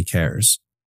 everybody cares.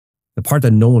 The part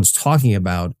that no one's talking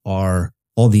about are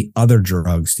all the other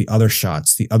drugs, the other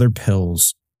shots, the other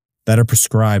pills that are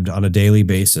prescribed on a daily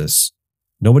basis.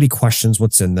 Nobody questions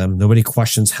what's in them. Nobody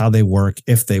questions how they work,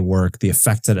 if they work, the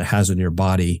effect that it has on your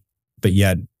body. But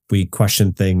yet we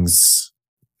question things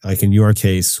like in your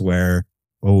case where,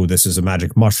 oh, this is a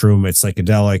magic mushroom. It's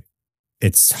psychedelic.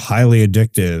 It's highly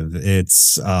addictive.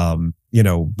 It's, blah,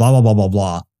 blah, blah, blah,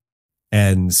 blah.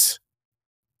 And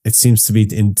it seems to be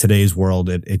in today's world,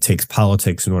 it takes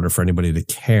politics in order for anybody to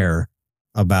care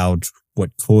about what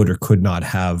could or could not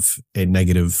have a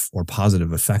negative or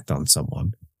positive effect on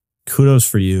someone. Kudos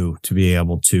for you to be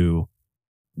able to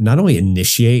not only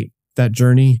initiate that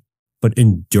journey, but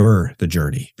endure the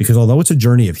journey. Because although it's a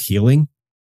journey of healing,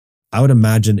 I would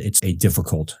imagine it's a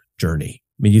difficult journey.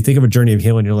 I mean, you think of a journey of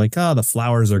healing, you're like, the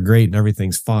flowers are great and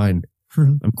everything's fine.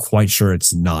 I'm quite sure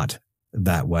it's not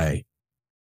that way.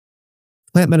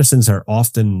 Plant medicines are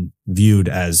often viewed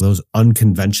as those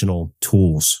unconventional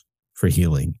tools for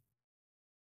healing.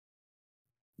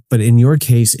 But in your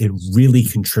case, it really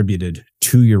contributed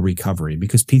to your recovery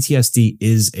because PTSD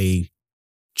is a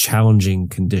challenging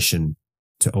condition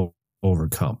to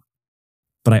overcome.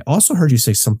 But I also heard you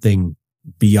say something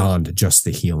beyond just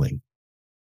the healing.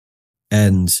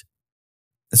 And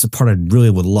that's a part I really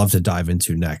would love to dive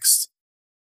into next,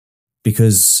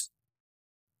 because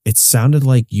it sounded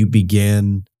like you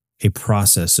began a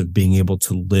process of being able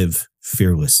to live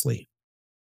fearlessly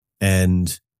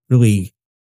and really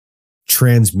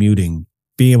being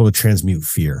able to transmute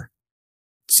fear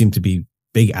seemed to be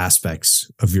big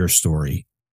aspects of your story.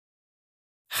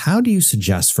 How do you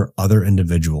suggest for other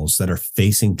individuals that are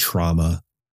facing trauma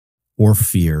or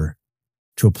fear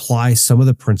to apply some of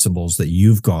the principles that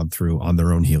you've gone through on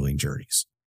their own healing journeys?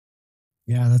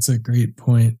 Yeah, that's a great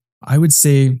point. I would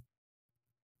say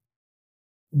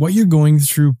what you're going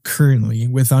through currently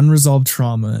with unresolved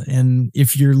trauma, and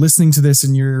if you're listening to this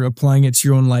and you're applying it to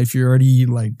your own life, you're already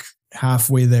like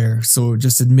halfway there. So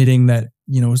just admitting that,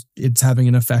 it's having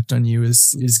an effect on you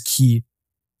is key.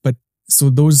 But so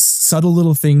those subtle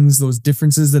little things, those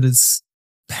differences that it's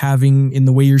having in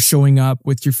the way you're showing up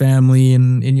with your family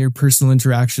and in your personal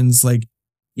interactions, like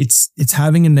it's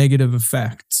having a negative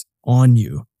effect on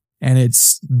you, and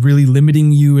it's really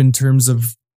limiting you in terms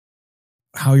of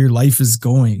how your life is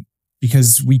going,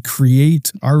 because we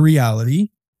create our reality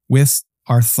with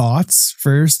our thoughts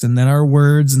first, and then our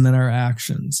words, and then our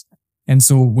actions. And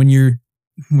so when you're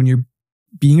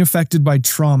being affected by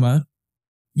trauma,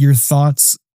 your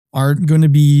thoughts aren't going to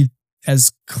be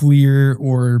as clear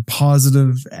or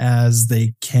positive as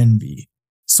they can be.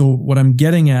 So what I'm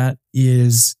getting at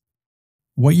is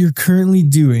what you're currently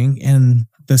doing and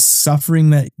the suffering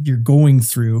that you're going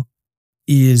through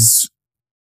is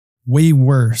way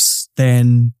worse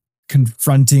than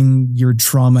confronting your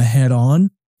trauma head on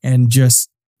and just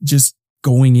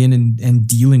going in and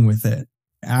dealing with it,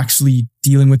 actually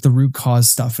dealing with the root cause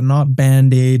stuff, and not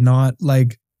Band-Aid, not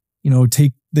like,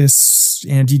 take this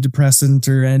antidepressant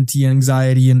or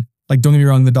anti-anxiety. And like, don't get me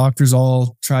wrong, the doctors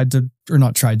all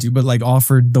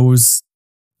offered those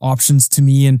options to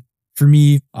me. And for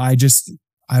me, I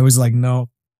was like, no,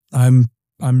 I'm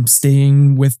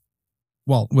staying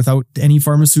without any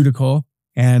pharmaceutical,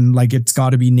 and like, it's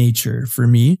got to be nature for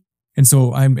me. And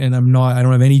so I don't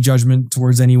have any judgment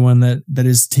towards anyone that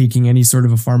is taking any sort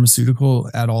of a pharmaceutical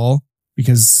at all,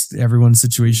 because everyone's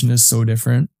situation is so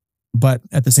different. But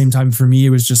at the same time, for me,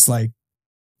 it was just like,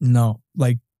 no,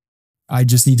 like, I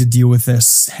just need to deal with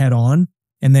this head on.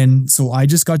 And then, so I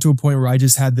just got to a point where I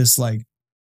just had this like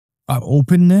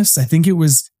openness. I think it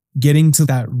was getting to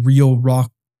that real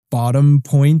rock bottom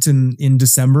point in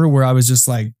December, where I was just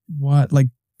like, what? Like,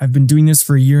 I've been doing this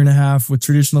for a year and a half with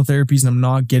traditional therapies and I'm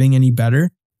not getting any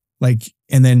better. Like,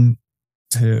 and then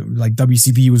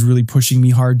WCP was really pushing me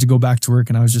hard to go back to work,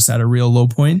 and I was just at a real low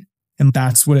point. And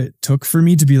that's what it took for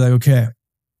me to be like, okay,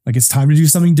 like, it's time to do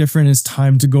something different. It's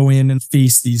time to go in and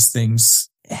face these things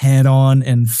head on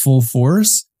and full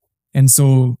force. And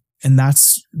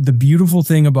that's the beautiful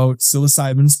thing about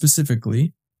psilocybin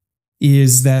specifically,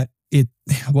 is that it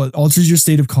alters your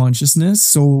state of consciousness.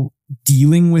 So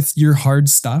dealing with your hard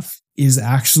stuff is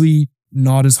actually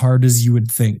not as hard as you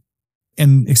would think.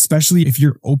 And especially if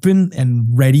you're open and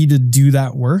ready to do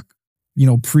that work,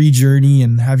 pre-journey,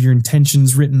 and have your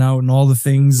intentions written out and all the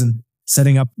things, and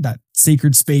setting up that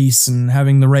sacred space and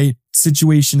having the right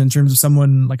situation in terms of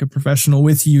someone like a professional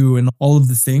with you and all of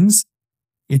the things.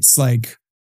 It's like,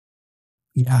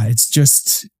 yeah, it's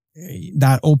just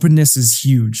that openness is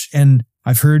huge. And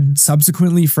I've heard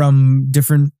subsequently from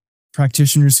different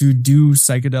practitioners who do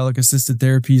psychedelic assisted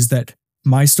therapies that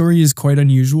my story is quite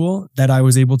unusual, that I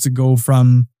was able to go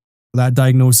from that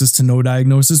diagnosis to no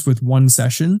diagnosis with one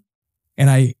session. And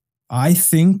I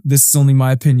think, this is only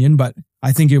my opinion, but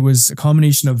I think it was a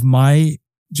combination of my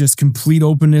just complete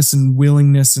openness and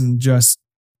willingness and just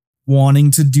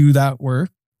wanting to do that work.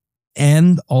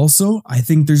 And also, I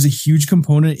think there's a huge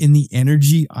component in the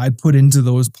energy I put into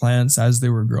those plants as they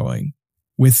were growing,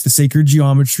 with the sacred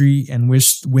geometry and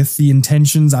with the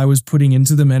intentions I was putting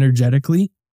into them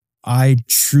energetically. I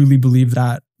truly believe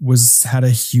that had a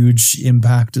huge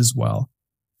impact as well.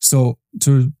 So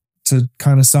to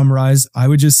kind of summarize, I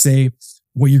would just say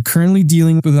what you're currently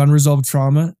dealing with unresolved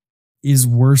trauma is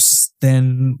worse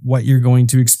than what you're going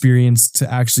to experience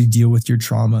to actually deal with your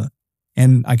trauma.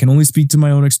 And I can only speak to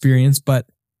my own experience, but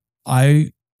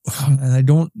I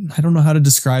don't know how to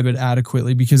describe it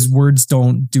adequately, because words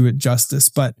don't do it justice,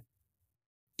 but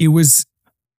it was,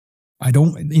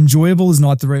 enjoyable is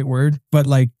not the right word, but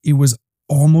like, it was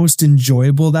almost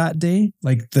enjoyable that day.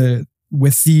 Like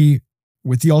with the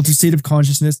altered state of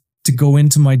consciousness, to go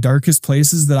into my darkest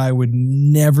places that I would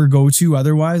never go to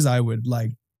otherwise, I would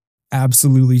like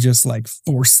absolutely just like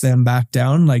force them back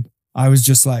down. Like, I was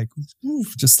just like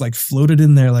floated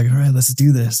in there, like, all right, let's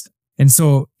do this. And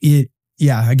so it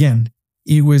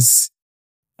was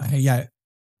yeah,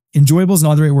 enjoyable is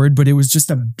not the right word, but it was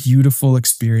just a beautiful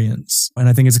experience. And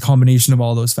I think it's a combination of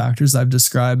all those factors I've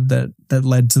described that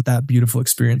led to that beautiful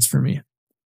experience for me.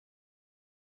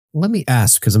 Let me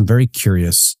ask, because I'm very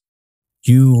curious.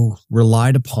 You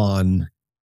relied upon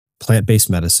plant-based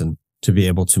medicine to be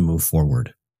able to move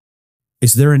forward.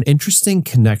 Is there an interesting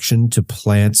connection to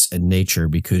plants and nature?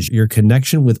 Because your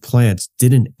connection with plants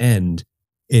didn't end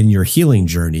in your healing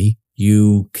journey.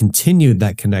 You continued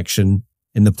that connection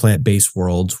in the plant-based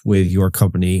world with your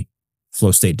company,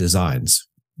 Flow State Designs.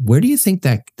 Where do you think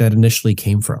that initially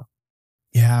came from?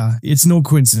 Yeah, it's no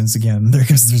coincidence again,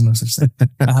 because there's no such thing.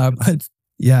 But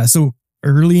yeah, so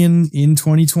early in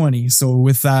 2020, so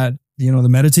with that, the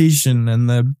meditation and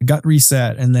the gut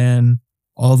reset and then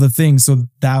all the things. So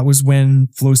that was when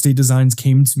Flow State Designs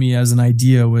came to me as an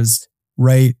idea, was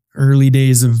right early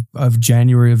days of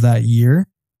January of that year.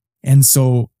 And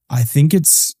so I think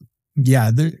it's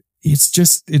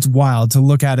wild to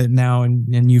look at it now,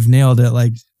 and you've nailed it,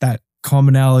 like that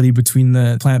commonality between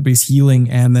the plant-based healing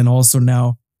and then also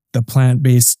now the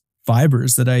plant-based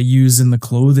fibers that I use in the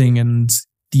clothing and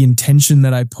the intention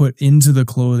that I put into the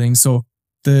clothing. So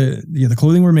the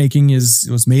clothing we're making it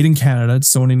was made in Canada. It's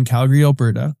sewn in Calgary,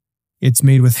 Alberta. It's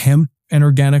made with hemp and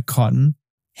organic cotton.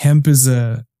 Hemp is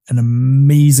an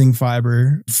amazing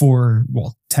fiber for,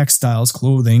 textiles,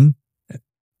 clothing.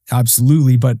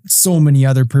 Absolutely. But so many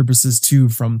other purposes too,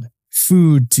 from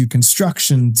food to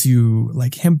construction to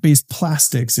like hemp-based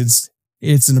plastics.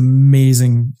 It's an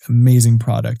amazing, amazing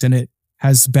product. And it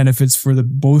has benefits for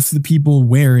both the people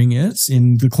wearing it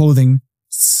in the clothing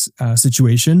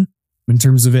situation, in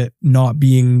terms of it not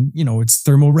being, it's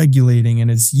thermal regulating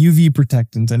and it's UV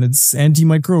protectant and it's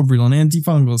antimicrobial and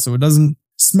antifungal. So it doesn't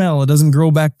smell, it doesn't grow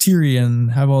bacteria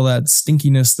and have all that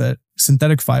stinkiness that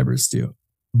synthetic fibers do.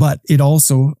 But it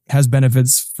also has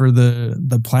benefits for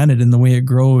the planet in the way it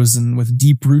grows, and with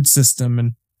deep root system,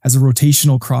 and as a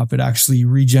rotational crop, it actually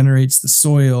regenerates the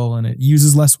soil and it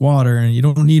uses less water and you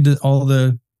don't need all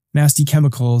the nasty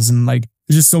chemicals. And like,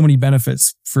 there's just so many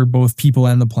benefits for both people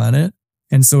and the planet.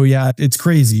 And so, yeah, it's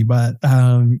crazy, but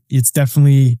it's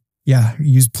definitely,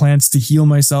 use plants to heal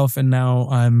myself. And now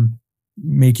I'm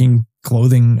making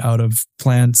clothing out of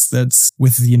plants that's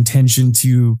with the intention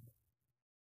to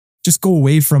just go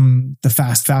away from the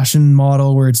fast fashion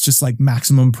model where it's just like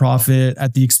maximum profit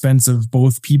at the expense of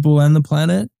both people and the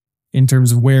planet in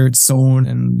terms of where it's sewn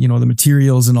and, the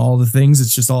materials and all the things.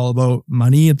 It's just all about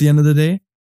money at the end of the day,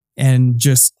 and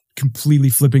just completely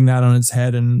flipping that on its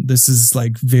head. And this is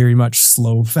like very much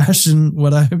slow fashion,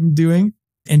 what I'm doing,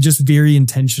 and just very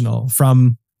intentional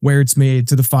from where it's made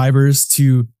to the fibers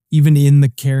to even in the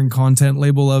care and content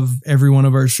label of every one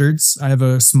of our shirts. I have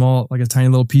a small, like a tiny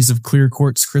little piece of clear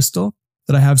quartz crystal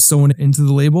that I have sewn into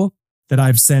the label that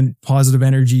I've sent positive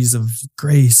energies of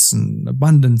grace and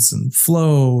abundance and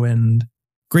flow and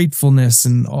gratefulness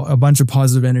and a bunch of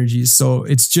positive energies. So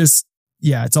it's just,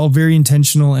 it's all very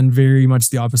intentional and very much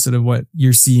the opposite of what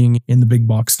you're seeing in the big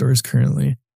box stores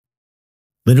currently.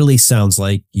 Literally sounds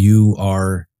like you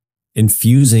are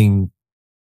infusing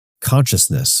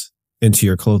consciousness into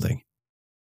your clothing.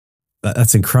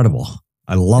 That's incredible.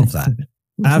 I love that.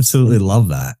 Absolutely love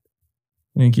that.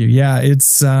 Thank you. Yeah,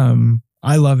 it's,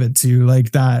 I love it too.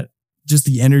 Like that, just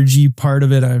the energy part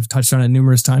of it. I've touched on it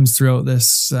numerous times throughout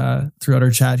throughout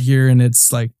our chat here. And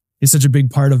it's like, it's such a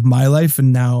big part of my life.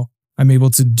 And now I'm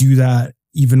able to do that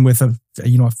even with a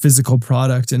physical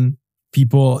product, and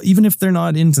people, even if they're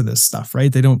not into this stuff,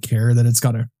 right? They don't care that it's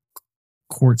got a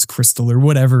quartz crystal or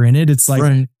whatever in it. It's like,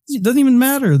 right. It doesn't even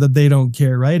matter that they don't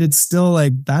care, right? It's still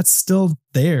like, that's still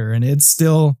there, and it's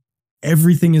still,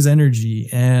 everything is energy,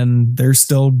 and they're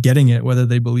still getting it, whether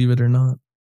they believe it or not.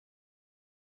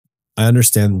 I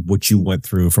understand what you went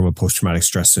through from a post-traumatic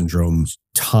stress syndrome.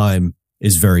 Time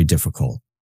is very difficult,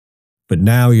 but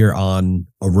now you're on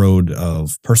a road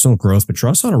of personal growth, but you're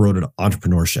also on a road of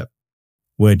entrepreneurship,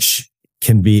 which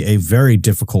can be a very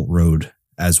difficult road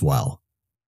as well.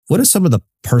 What are some of the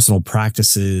personal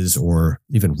practices or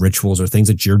even rituals or things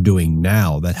that you're doing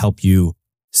now that help you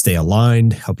stay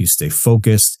aligned, help you stay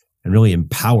focused, and really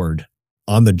empowered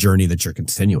on the journey that you're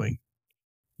continuing?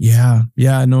 Yeah.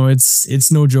 No,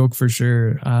 it's no joke for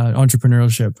sure.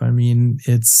 Entrepreneurship. I mean,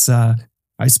 it's,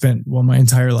 I spent, my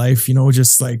entire life,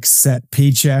 just like set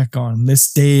paycheck on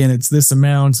this day and it's this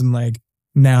amount. And like,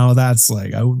 now that's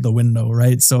like out the window,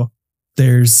 right? So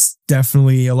there's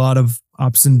definitely a lot of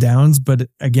ups and downs, but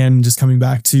again, just coming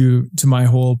back to my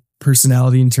whole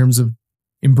personality in terms of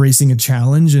embracing a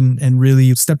challenge and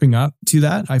really stepping up to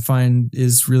that, I find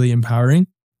is really empowering.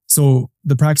 So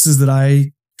the practices that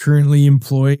I currently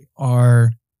employ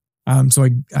are, so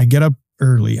I get up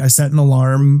early. I set an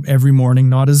alarm every morning,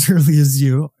 not as early as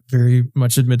you, very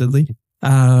much admittedly.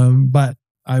 But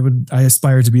I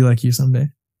aspire to be like you someday.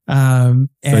 And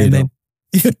then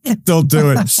don't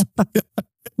do it.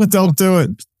 Don't do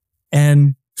it.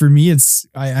 And for me,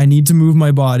 I need to move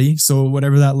my body. So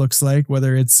whatever that looks like,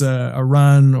 whether it's a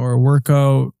run or a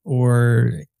workout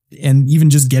and even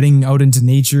just getting out into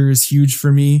nature is huge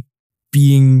for me.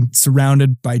 Being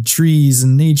surrounded by trees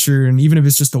and nature, and even if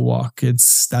it's just a walk,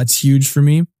 that's huge for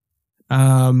me.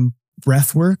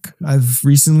 Breath work. I've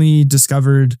recently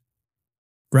discovered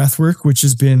breath work, which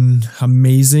has been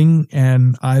amazing.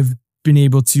 And I've been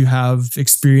able to have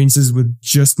experiences with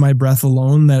just my breath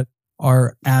alone that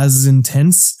are as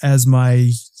intense as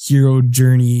my hero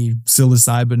journey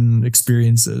psilocybin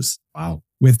experiences. Wow.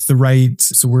 With the right,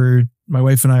 my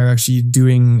wife and I are actually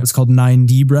doing, it's called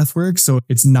 9D breath work. So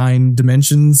it's 9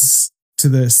 dimensions to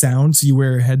the sound. So you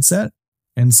wear a headset.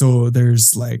 And so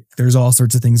there's all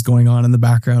sorts of things going on in the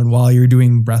background while you're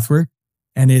doing breath work.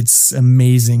 And it's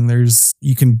amazing.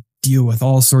 You can deal with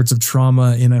all sorts of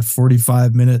trauma in a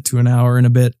 45 minute to an hour and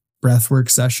a bit breath work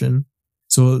session.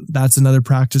 So that's another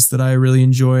practice that I really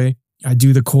enjoy. I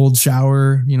do the cold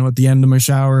shower, at the end of my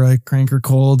shower, I crank her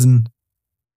cold and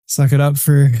suck it up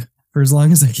for as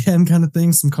long as I can, kind of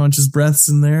thing. Some conscious breaths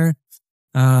in there.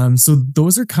 So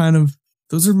those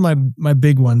are my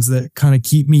big ones that kind of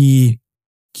keep me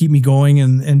going.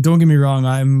 And don't get me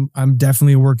wrong, I'm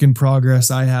definitely a work in progress.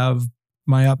 I have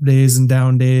my up days and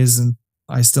down days, and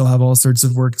I still have all sorts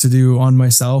of work to do on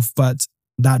myself. But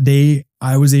that day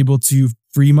I was able to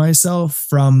free myself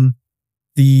from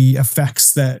the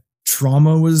effects that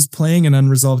trauma was playing, and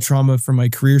unresolved trauma from my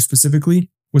career specifically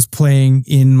was playing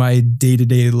in my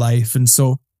day-to-day life. And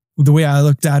so the way I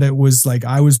looked at it was like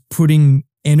I was putting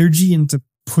energy into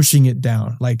pushing it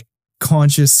down, like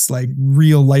conscious, like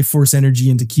real life force energy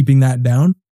into keeping that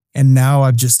down. And now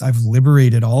I've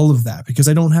liberated all of that because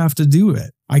I don't have to do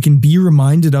it. I can be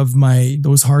reminded of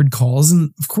those hard calls.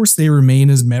 And of course they remain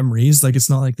as memories. Like it's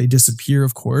not like they disappear,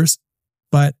 of course,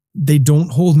 but they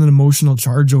don't hold an emotional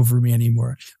charge over me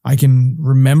anymore. I can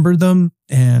remember them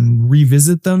and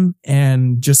revisit them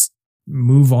and just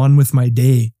move on with my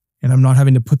day. And I'm not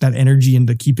having to put that energy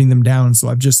into keeping them down. So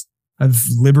I've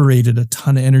liberated a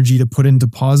ton of energy to put into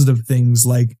positive things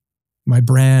like my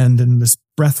brand and this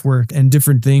breath work and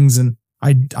different things. And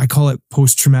I call it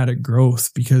post-traumatic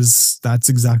growth because that's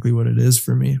exactly what it is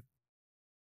for me.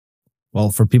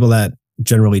 Well, for people that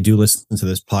generally do listen to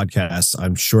this podcast,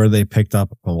 I'm sure they picked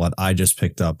up on what I just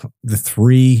picked up. The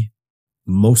 3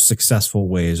 most successful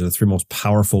ways, or the 3 most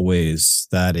powerful ways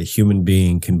that a human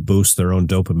being can boost their own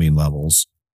dopamine levels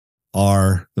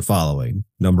are the following.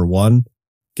 Number 1,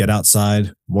 get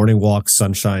outside, morning walk,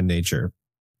 sunshine, nature.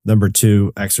 Number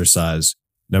 2, exercise.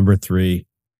 Number 3,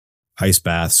 ice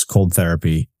baths, cold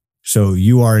therapy. So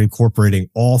you are incorporating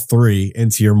all 3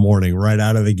 into your morning right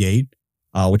out of the gate,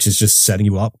 which is just setting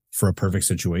you up for a perfect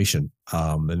situation.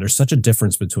 And there's such a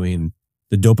difference between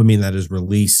the dopamine that is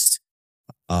released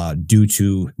due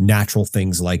to natural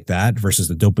things like that versus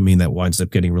the dopamine that winds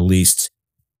up getting released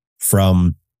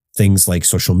from things like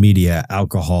social media,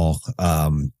 alcohol,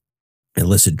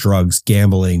 illicit drugs,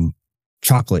 gambling,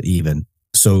 chocolate even.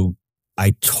 So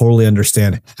I totally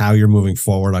understand how you're moving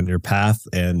forward on your path,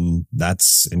 and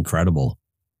that's incredible.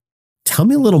 Tell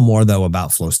me a little more, though,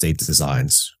 about Flow State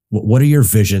Designs. What are your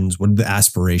visions? What are the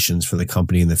aspirations for the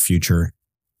company in the future?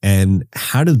 And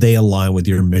how do they align with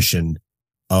your mission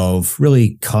of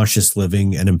really conscious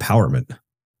living and empowerment?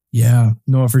 Yeah,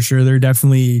 no, for sure.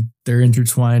 They're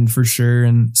intertwined for sure.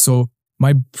 And so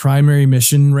my primary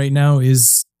mission right now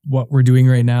is what we're doing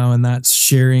right now, and that's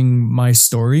sharing my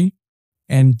story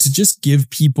and to just give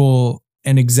people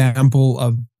an example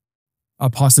of a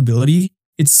possibility.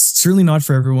 It's certainly not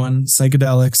for everyone.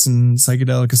 Psychedelics and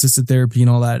psychedelic assisted therapy and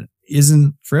all that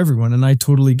isn't for everyone. And I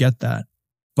totally get that.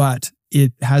 But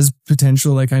it has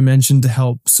potential, like I mentioned, to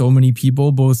help so many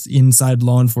people, both inside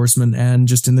law enforcement and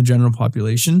just in the general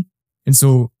population. And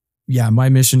so, yeah, my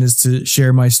mission is to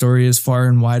share my story as far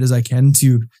and wide as I can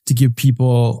to give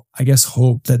people, I guess,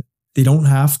 hope that they don't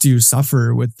have to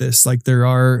suffer with this. Like there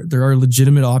are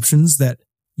legitimate options that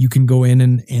you can go in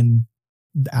and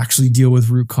actually deal with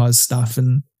root cause stuff,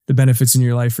 and the benefits in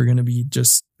your life are going to be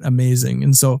just amazing.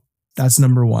 And so that's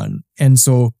number 1. And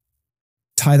so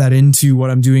tie that into what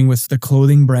I'm doing with the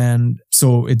clothing brand.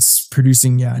 So it's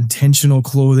producing, intentional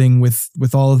clothing with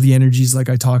all of the energies like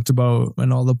I talked about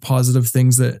and all the positive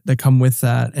things that come with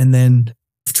that. And then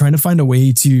trying to find a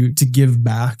way to give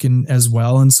back and as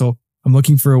well. And so I'm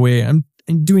looking for a way. I'm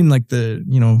doing like the,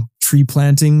 tree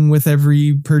planting with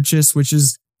every purchase, which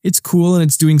is, it's cool and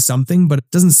it's doing something, but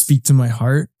it doesn't speak to my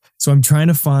heart. So I'm trying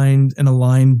to find an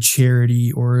aligned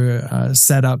charity or a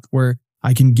setup where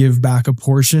I can give back a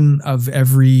portion of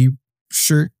every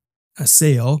shirt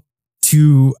sale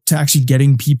to actually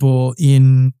getting people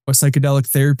in a psychedelic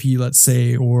therapy, let's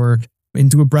say, or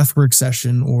into a breathwork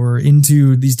session or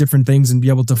into these different things and be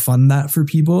able to fund that for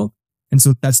people. And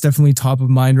so that's definitely top of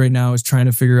mind right now, is trying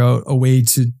to figure out a way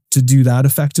to do that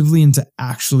effectively and to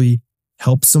actually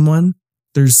help someone.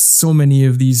 There's so many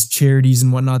of these charities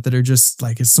and whatnot that are just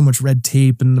like, it's so much red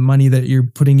tape, and the money that you're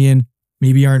putting in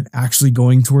maybe aren't actually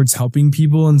going towards helping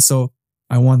people. And so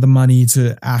I want the money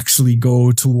to actually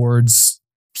go towards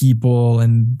people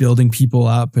and building people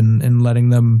up and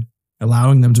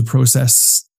allowing them to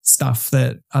process stuff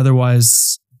that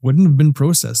otherwise wouldn't have been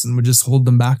processed and would just hold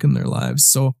them back in their lives.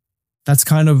 So that's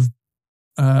kind of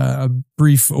a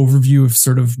brief overview of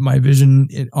sort of my vision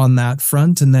on that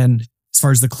front. And then as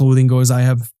far as the clothing goes, I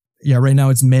have, right now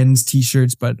it's men's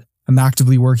t-shirts, but I'm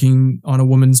actively working on a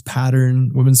women's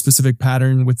specific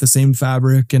pattern with the same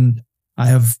fabric. And I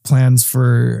have plans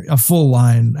for a full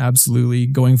line, absolutely,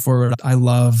 going forward. I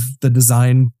love the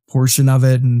design portion of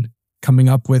it and coming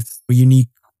up with unique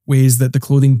ways that the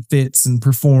clothing fits and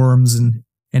performs and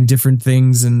different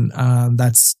things. And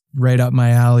that's right up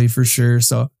my alley for sure.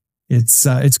 So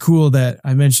it's cool that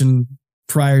I mentioned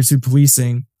prior to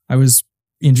policing, I was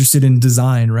interested in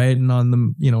design, right? And on the,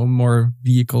 more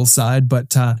vehicle side,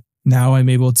 but now I'm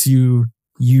able to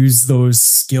use those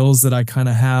skills that I kind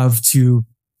of have to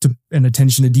an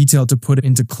attention to detail to put it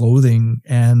into clothing,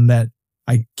 and that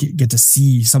I get to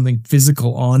see something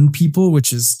physical on people,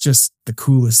 which is just the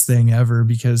coolest thing ever.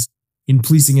 Because in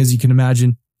policing, as you can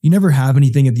imagine, you never have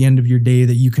anything at the end of your day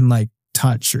that you can like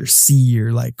touch or see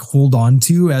or like hold on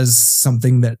to as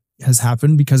something that has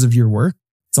happened because of your work.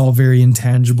 It's all very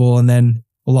intangible. And then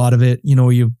a lot of it,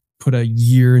 you put a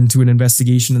year into an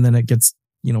investigation and then it gets,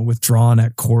 withdrawn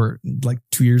at court like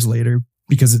 2 years later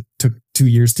because it took 2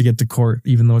 years to get to court,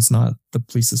 even though it's not the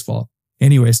police's fault.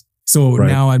 Anyways, so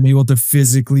now I'm able to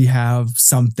physically have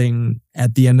something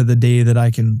at the end of the day that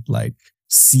I can like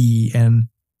see. And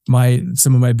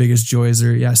some of my biggest joys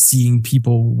are seeing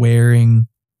people wearing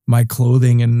my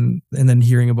clothing and then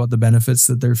hearing about the benefits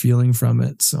that they're feeling from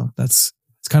it. So that's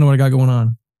kind of what I got going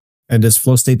on. And does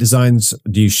Flow State Designs,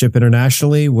 do you ship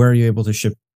internationally? Where are you able to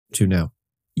ship to now?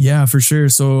 Yeah, for sure.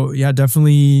 So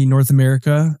definitely North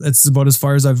America. That's about as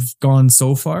far as I've gone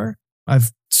so far. I've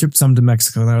shipped some to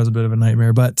Mexico. That was a bit of a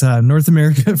nightmare, but North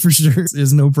America for sure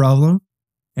is no problem.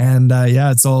 And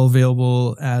it's all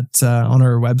available at on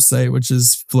our website, which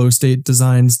is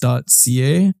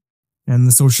flowstatedesigns.ca, and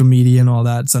the social media and all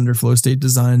that's under Flow State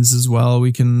Designs as well.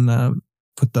 We can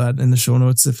put that in the show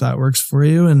notes if that works for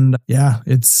you. And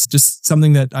it's just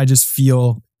something that I just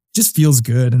feel feels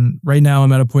good. And right now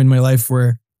I'm at a point in my life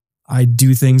where I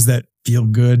do things that feel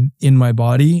good in my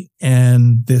body,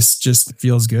 and this just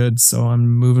feels good. So I'm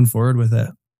moving forward with it.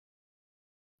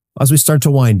 As we start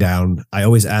to wind down, I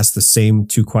always ask the same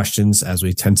two questions as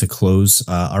we tend to close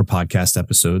our podcast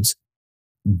episodes.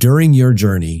 During your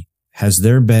journey, has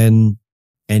there been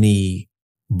any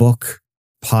book,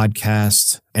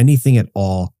 podcast, anything at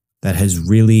all that has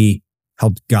really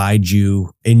helped guide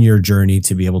you in your journey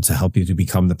to be able to help you to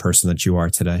become the person that you are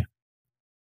today?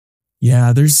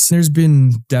 Yeah, there's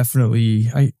been definitely,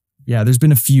 there's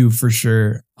been a few for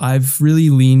sure. I've really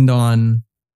leaned on,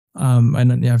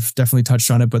 and I've definitely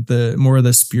touched on it, but the more of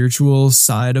the spiritual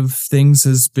side of things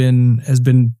has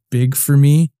been big for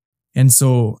me. And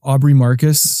so Aubrey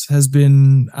Marcus has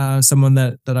been someone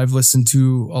that I've listened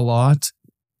to a lot.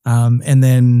 And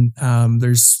then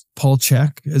there's Paul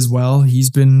Chek as well. He's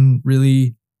been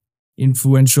really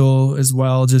influential as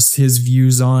well. Just his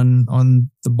views on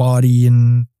the body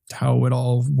and how it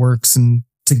all works and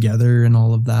together and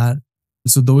all of that.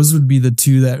 So those would be the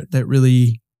two that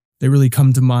really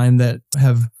come to mind that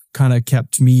have kind of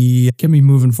kept me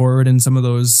moving forward in some of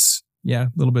those, a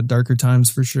little bit darker times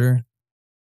for sure.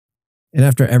 And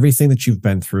after everything that you've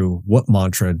been through, what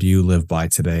mantra do you live by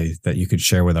today that you could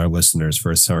share with our listeners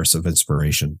for a source of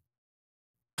inspiration?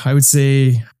 I would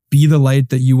say, be the light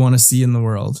that you want to see in the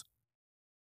world.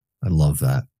 I love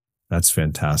that. That's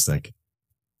fantastic.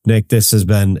 Nick, this has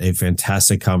been a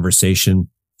fantastic conversation.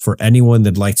 For anyone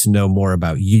that'd like to know more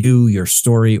about you, your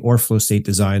story, or Flow State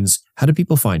Designs, how do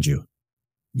people find you?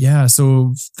 Yeah,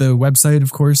 so the website,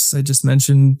 of course, I just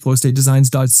mentioned,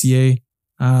 flowstatedesigns.ca.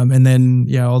 And then,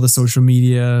 all the social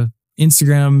media,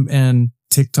 Instagram and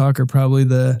TikTok are probably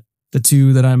the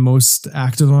two that I'm most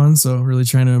active on. So really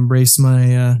trying to embrace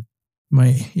my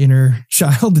inner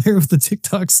child there with the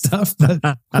TikTok stuff.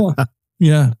 But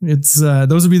it's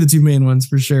those would be the two main ones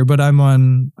for sure. But I'm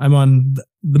on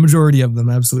the majority of them.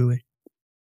 Absolutely.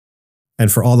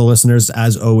 And for all the listeners,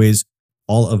 as always,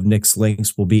 all of Nick's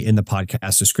links will be in the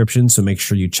podcast description. So make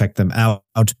sure you check them out.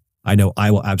 I know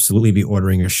I will absolutely be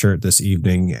ordering a shirt this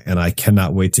evening, and I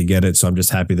cannot wait to get it. So I'm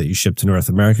just happy that you shipped to North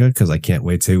America, because I can't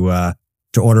wait to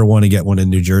order one and get one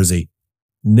in New Jersey.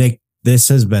 Nick, this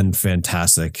has been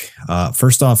fantastic.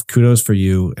 First off, kudos for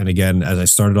you. And again, as I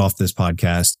started off this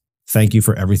podcast, thank you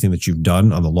for everything that you've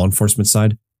done on the law enforcement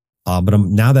side. But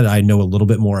now that I know a little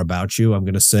bit more about you, I'm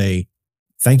going to say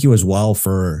thank you as well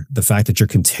for the fact that you're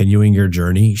continuing your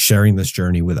journey, sharing this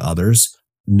journey with others,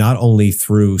 not only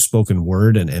through spoken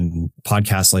word and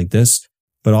podcasts like this,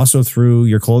 but also through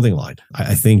your clothing line.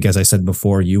 I think, as I said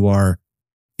before, you are,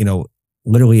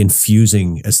 literally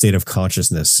infusing a state of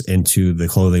consciousness into the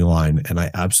clothing line. And I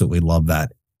absolutely love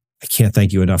that. I can't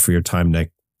thank you enough for your time,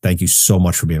 Nick. Thank you so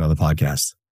much for being on the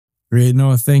podcast. Great.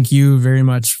 No, thank you very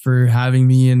much for having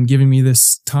me and giving me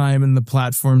this time and the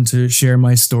platform to share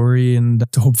my story and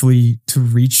to hopefully to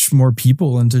reach more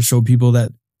people and to show people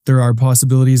that there are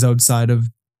possibilities outside of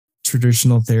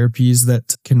traditional therapies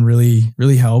that can really,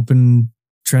 really help and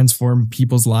transform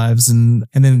people's lives. And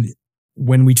then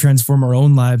when we transform our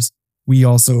own lives, we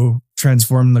also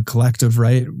transform the collective,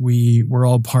 right? We're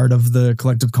all part of the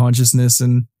collective consciousness.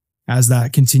 And as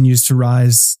that continues to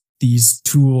rise, these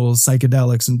tools,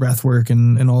 psychedelics and breath work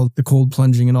and all the cold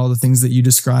plunging and all the things that you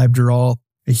described are all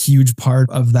a huge part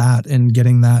of that and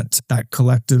getting that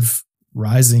collective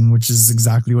rising, which is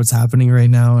exactly what's happening right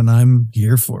now. And I'm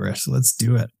here for it. So let's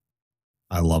do it.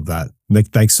 I love that. Nick,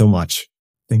 thanks so much.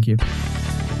 Thank you.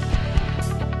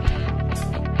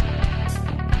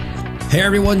 Hey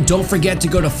everyone, don't forget to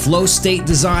go to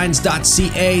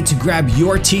flowstatedesigns.ca to grab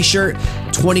your t-shirt,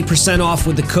 20% off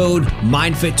with the code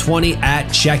MindFit20 at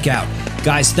checkout.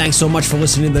 Guys, thanks so much for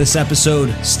listening to this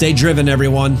episode. Stay driven,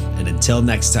 everyone, and until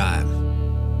next time.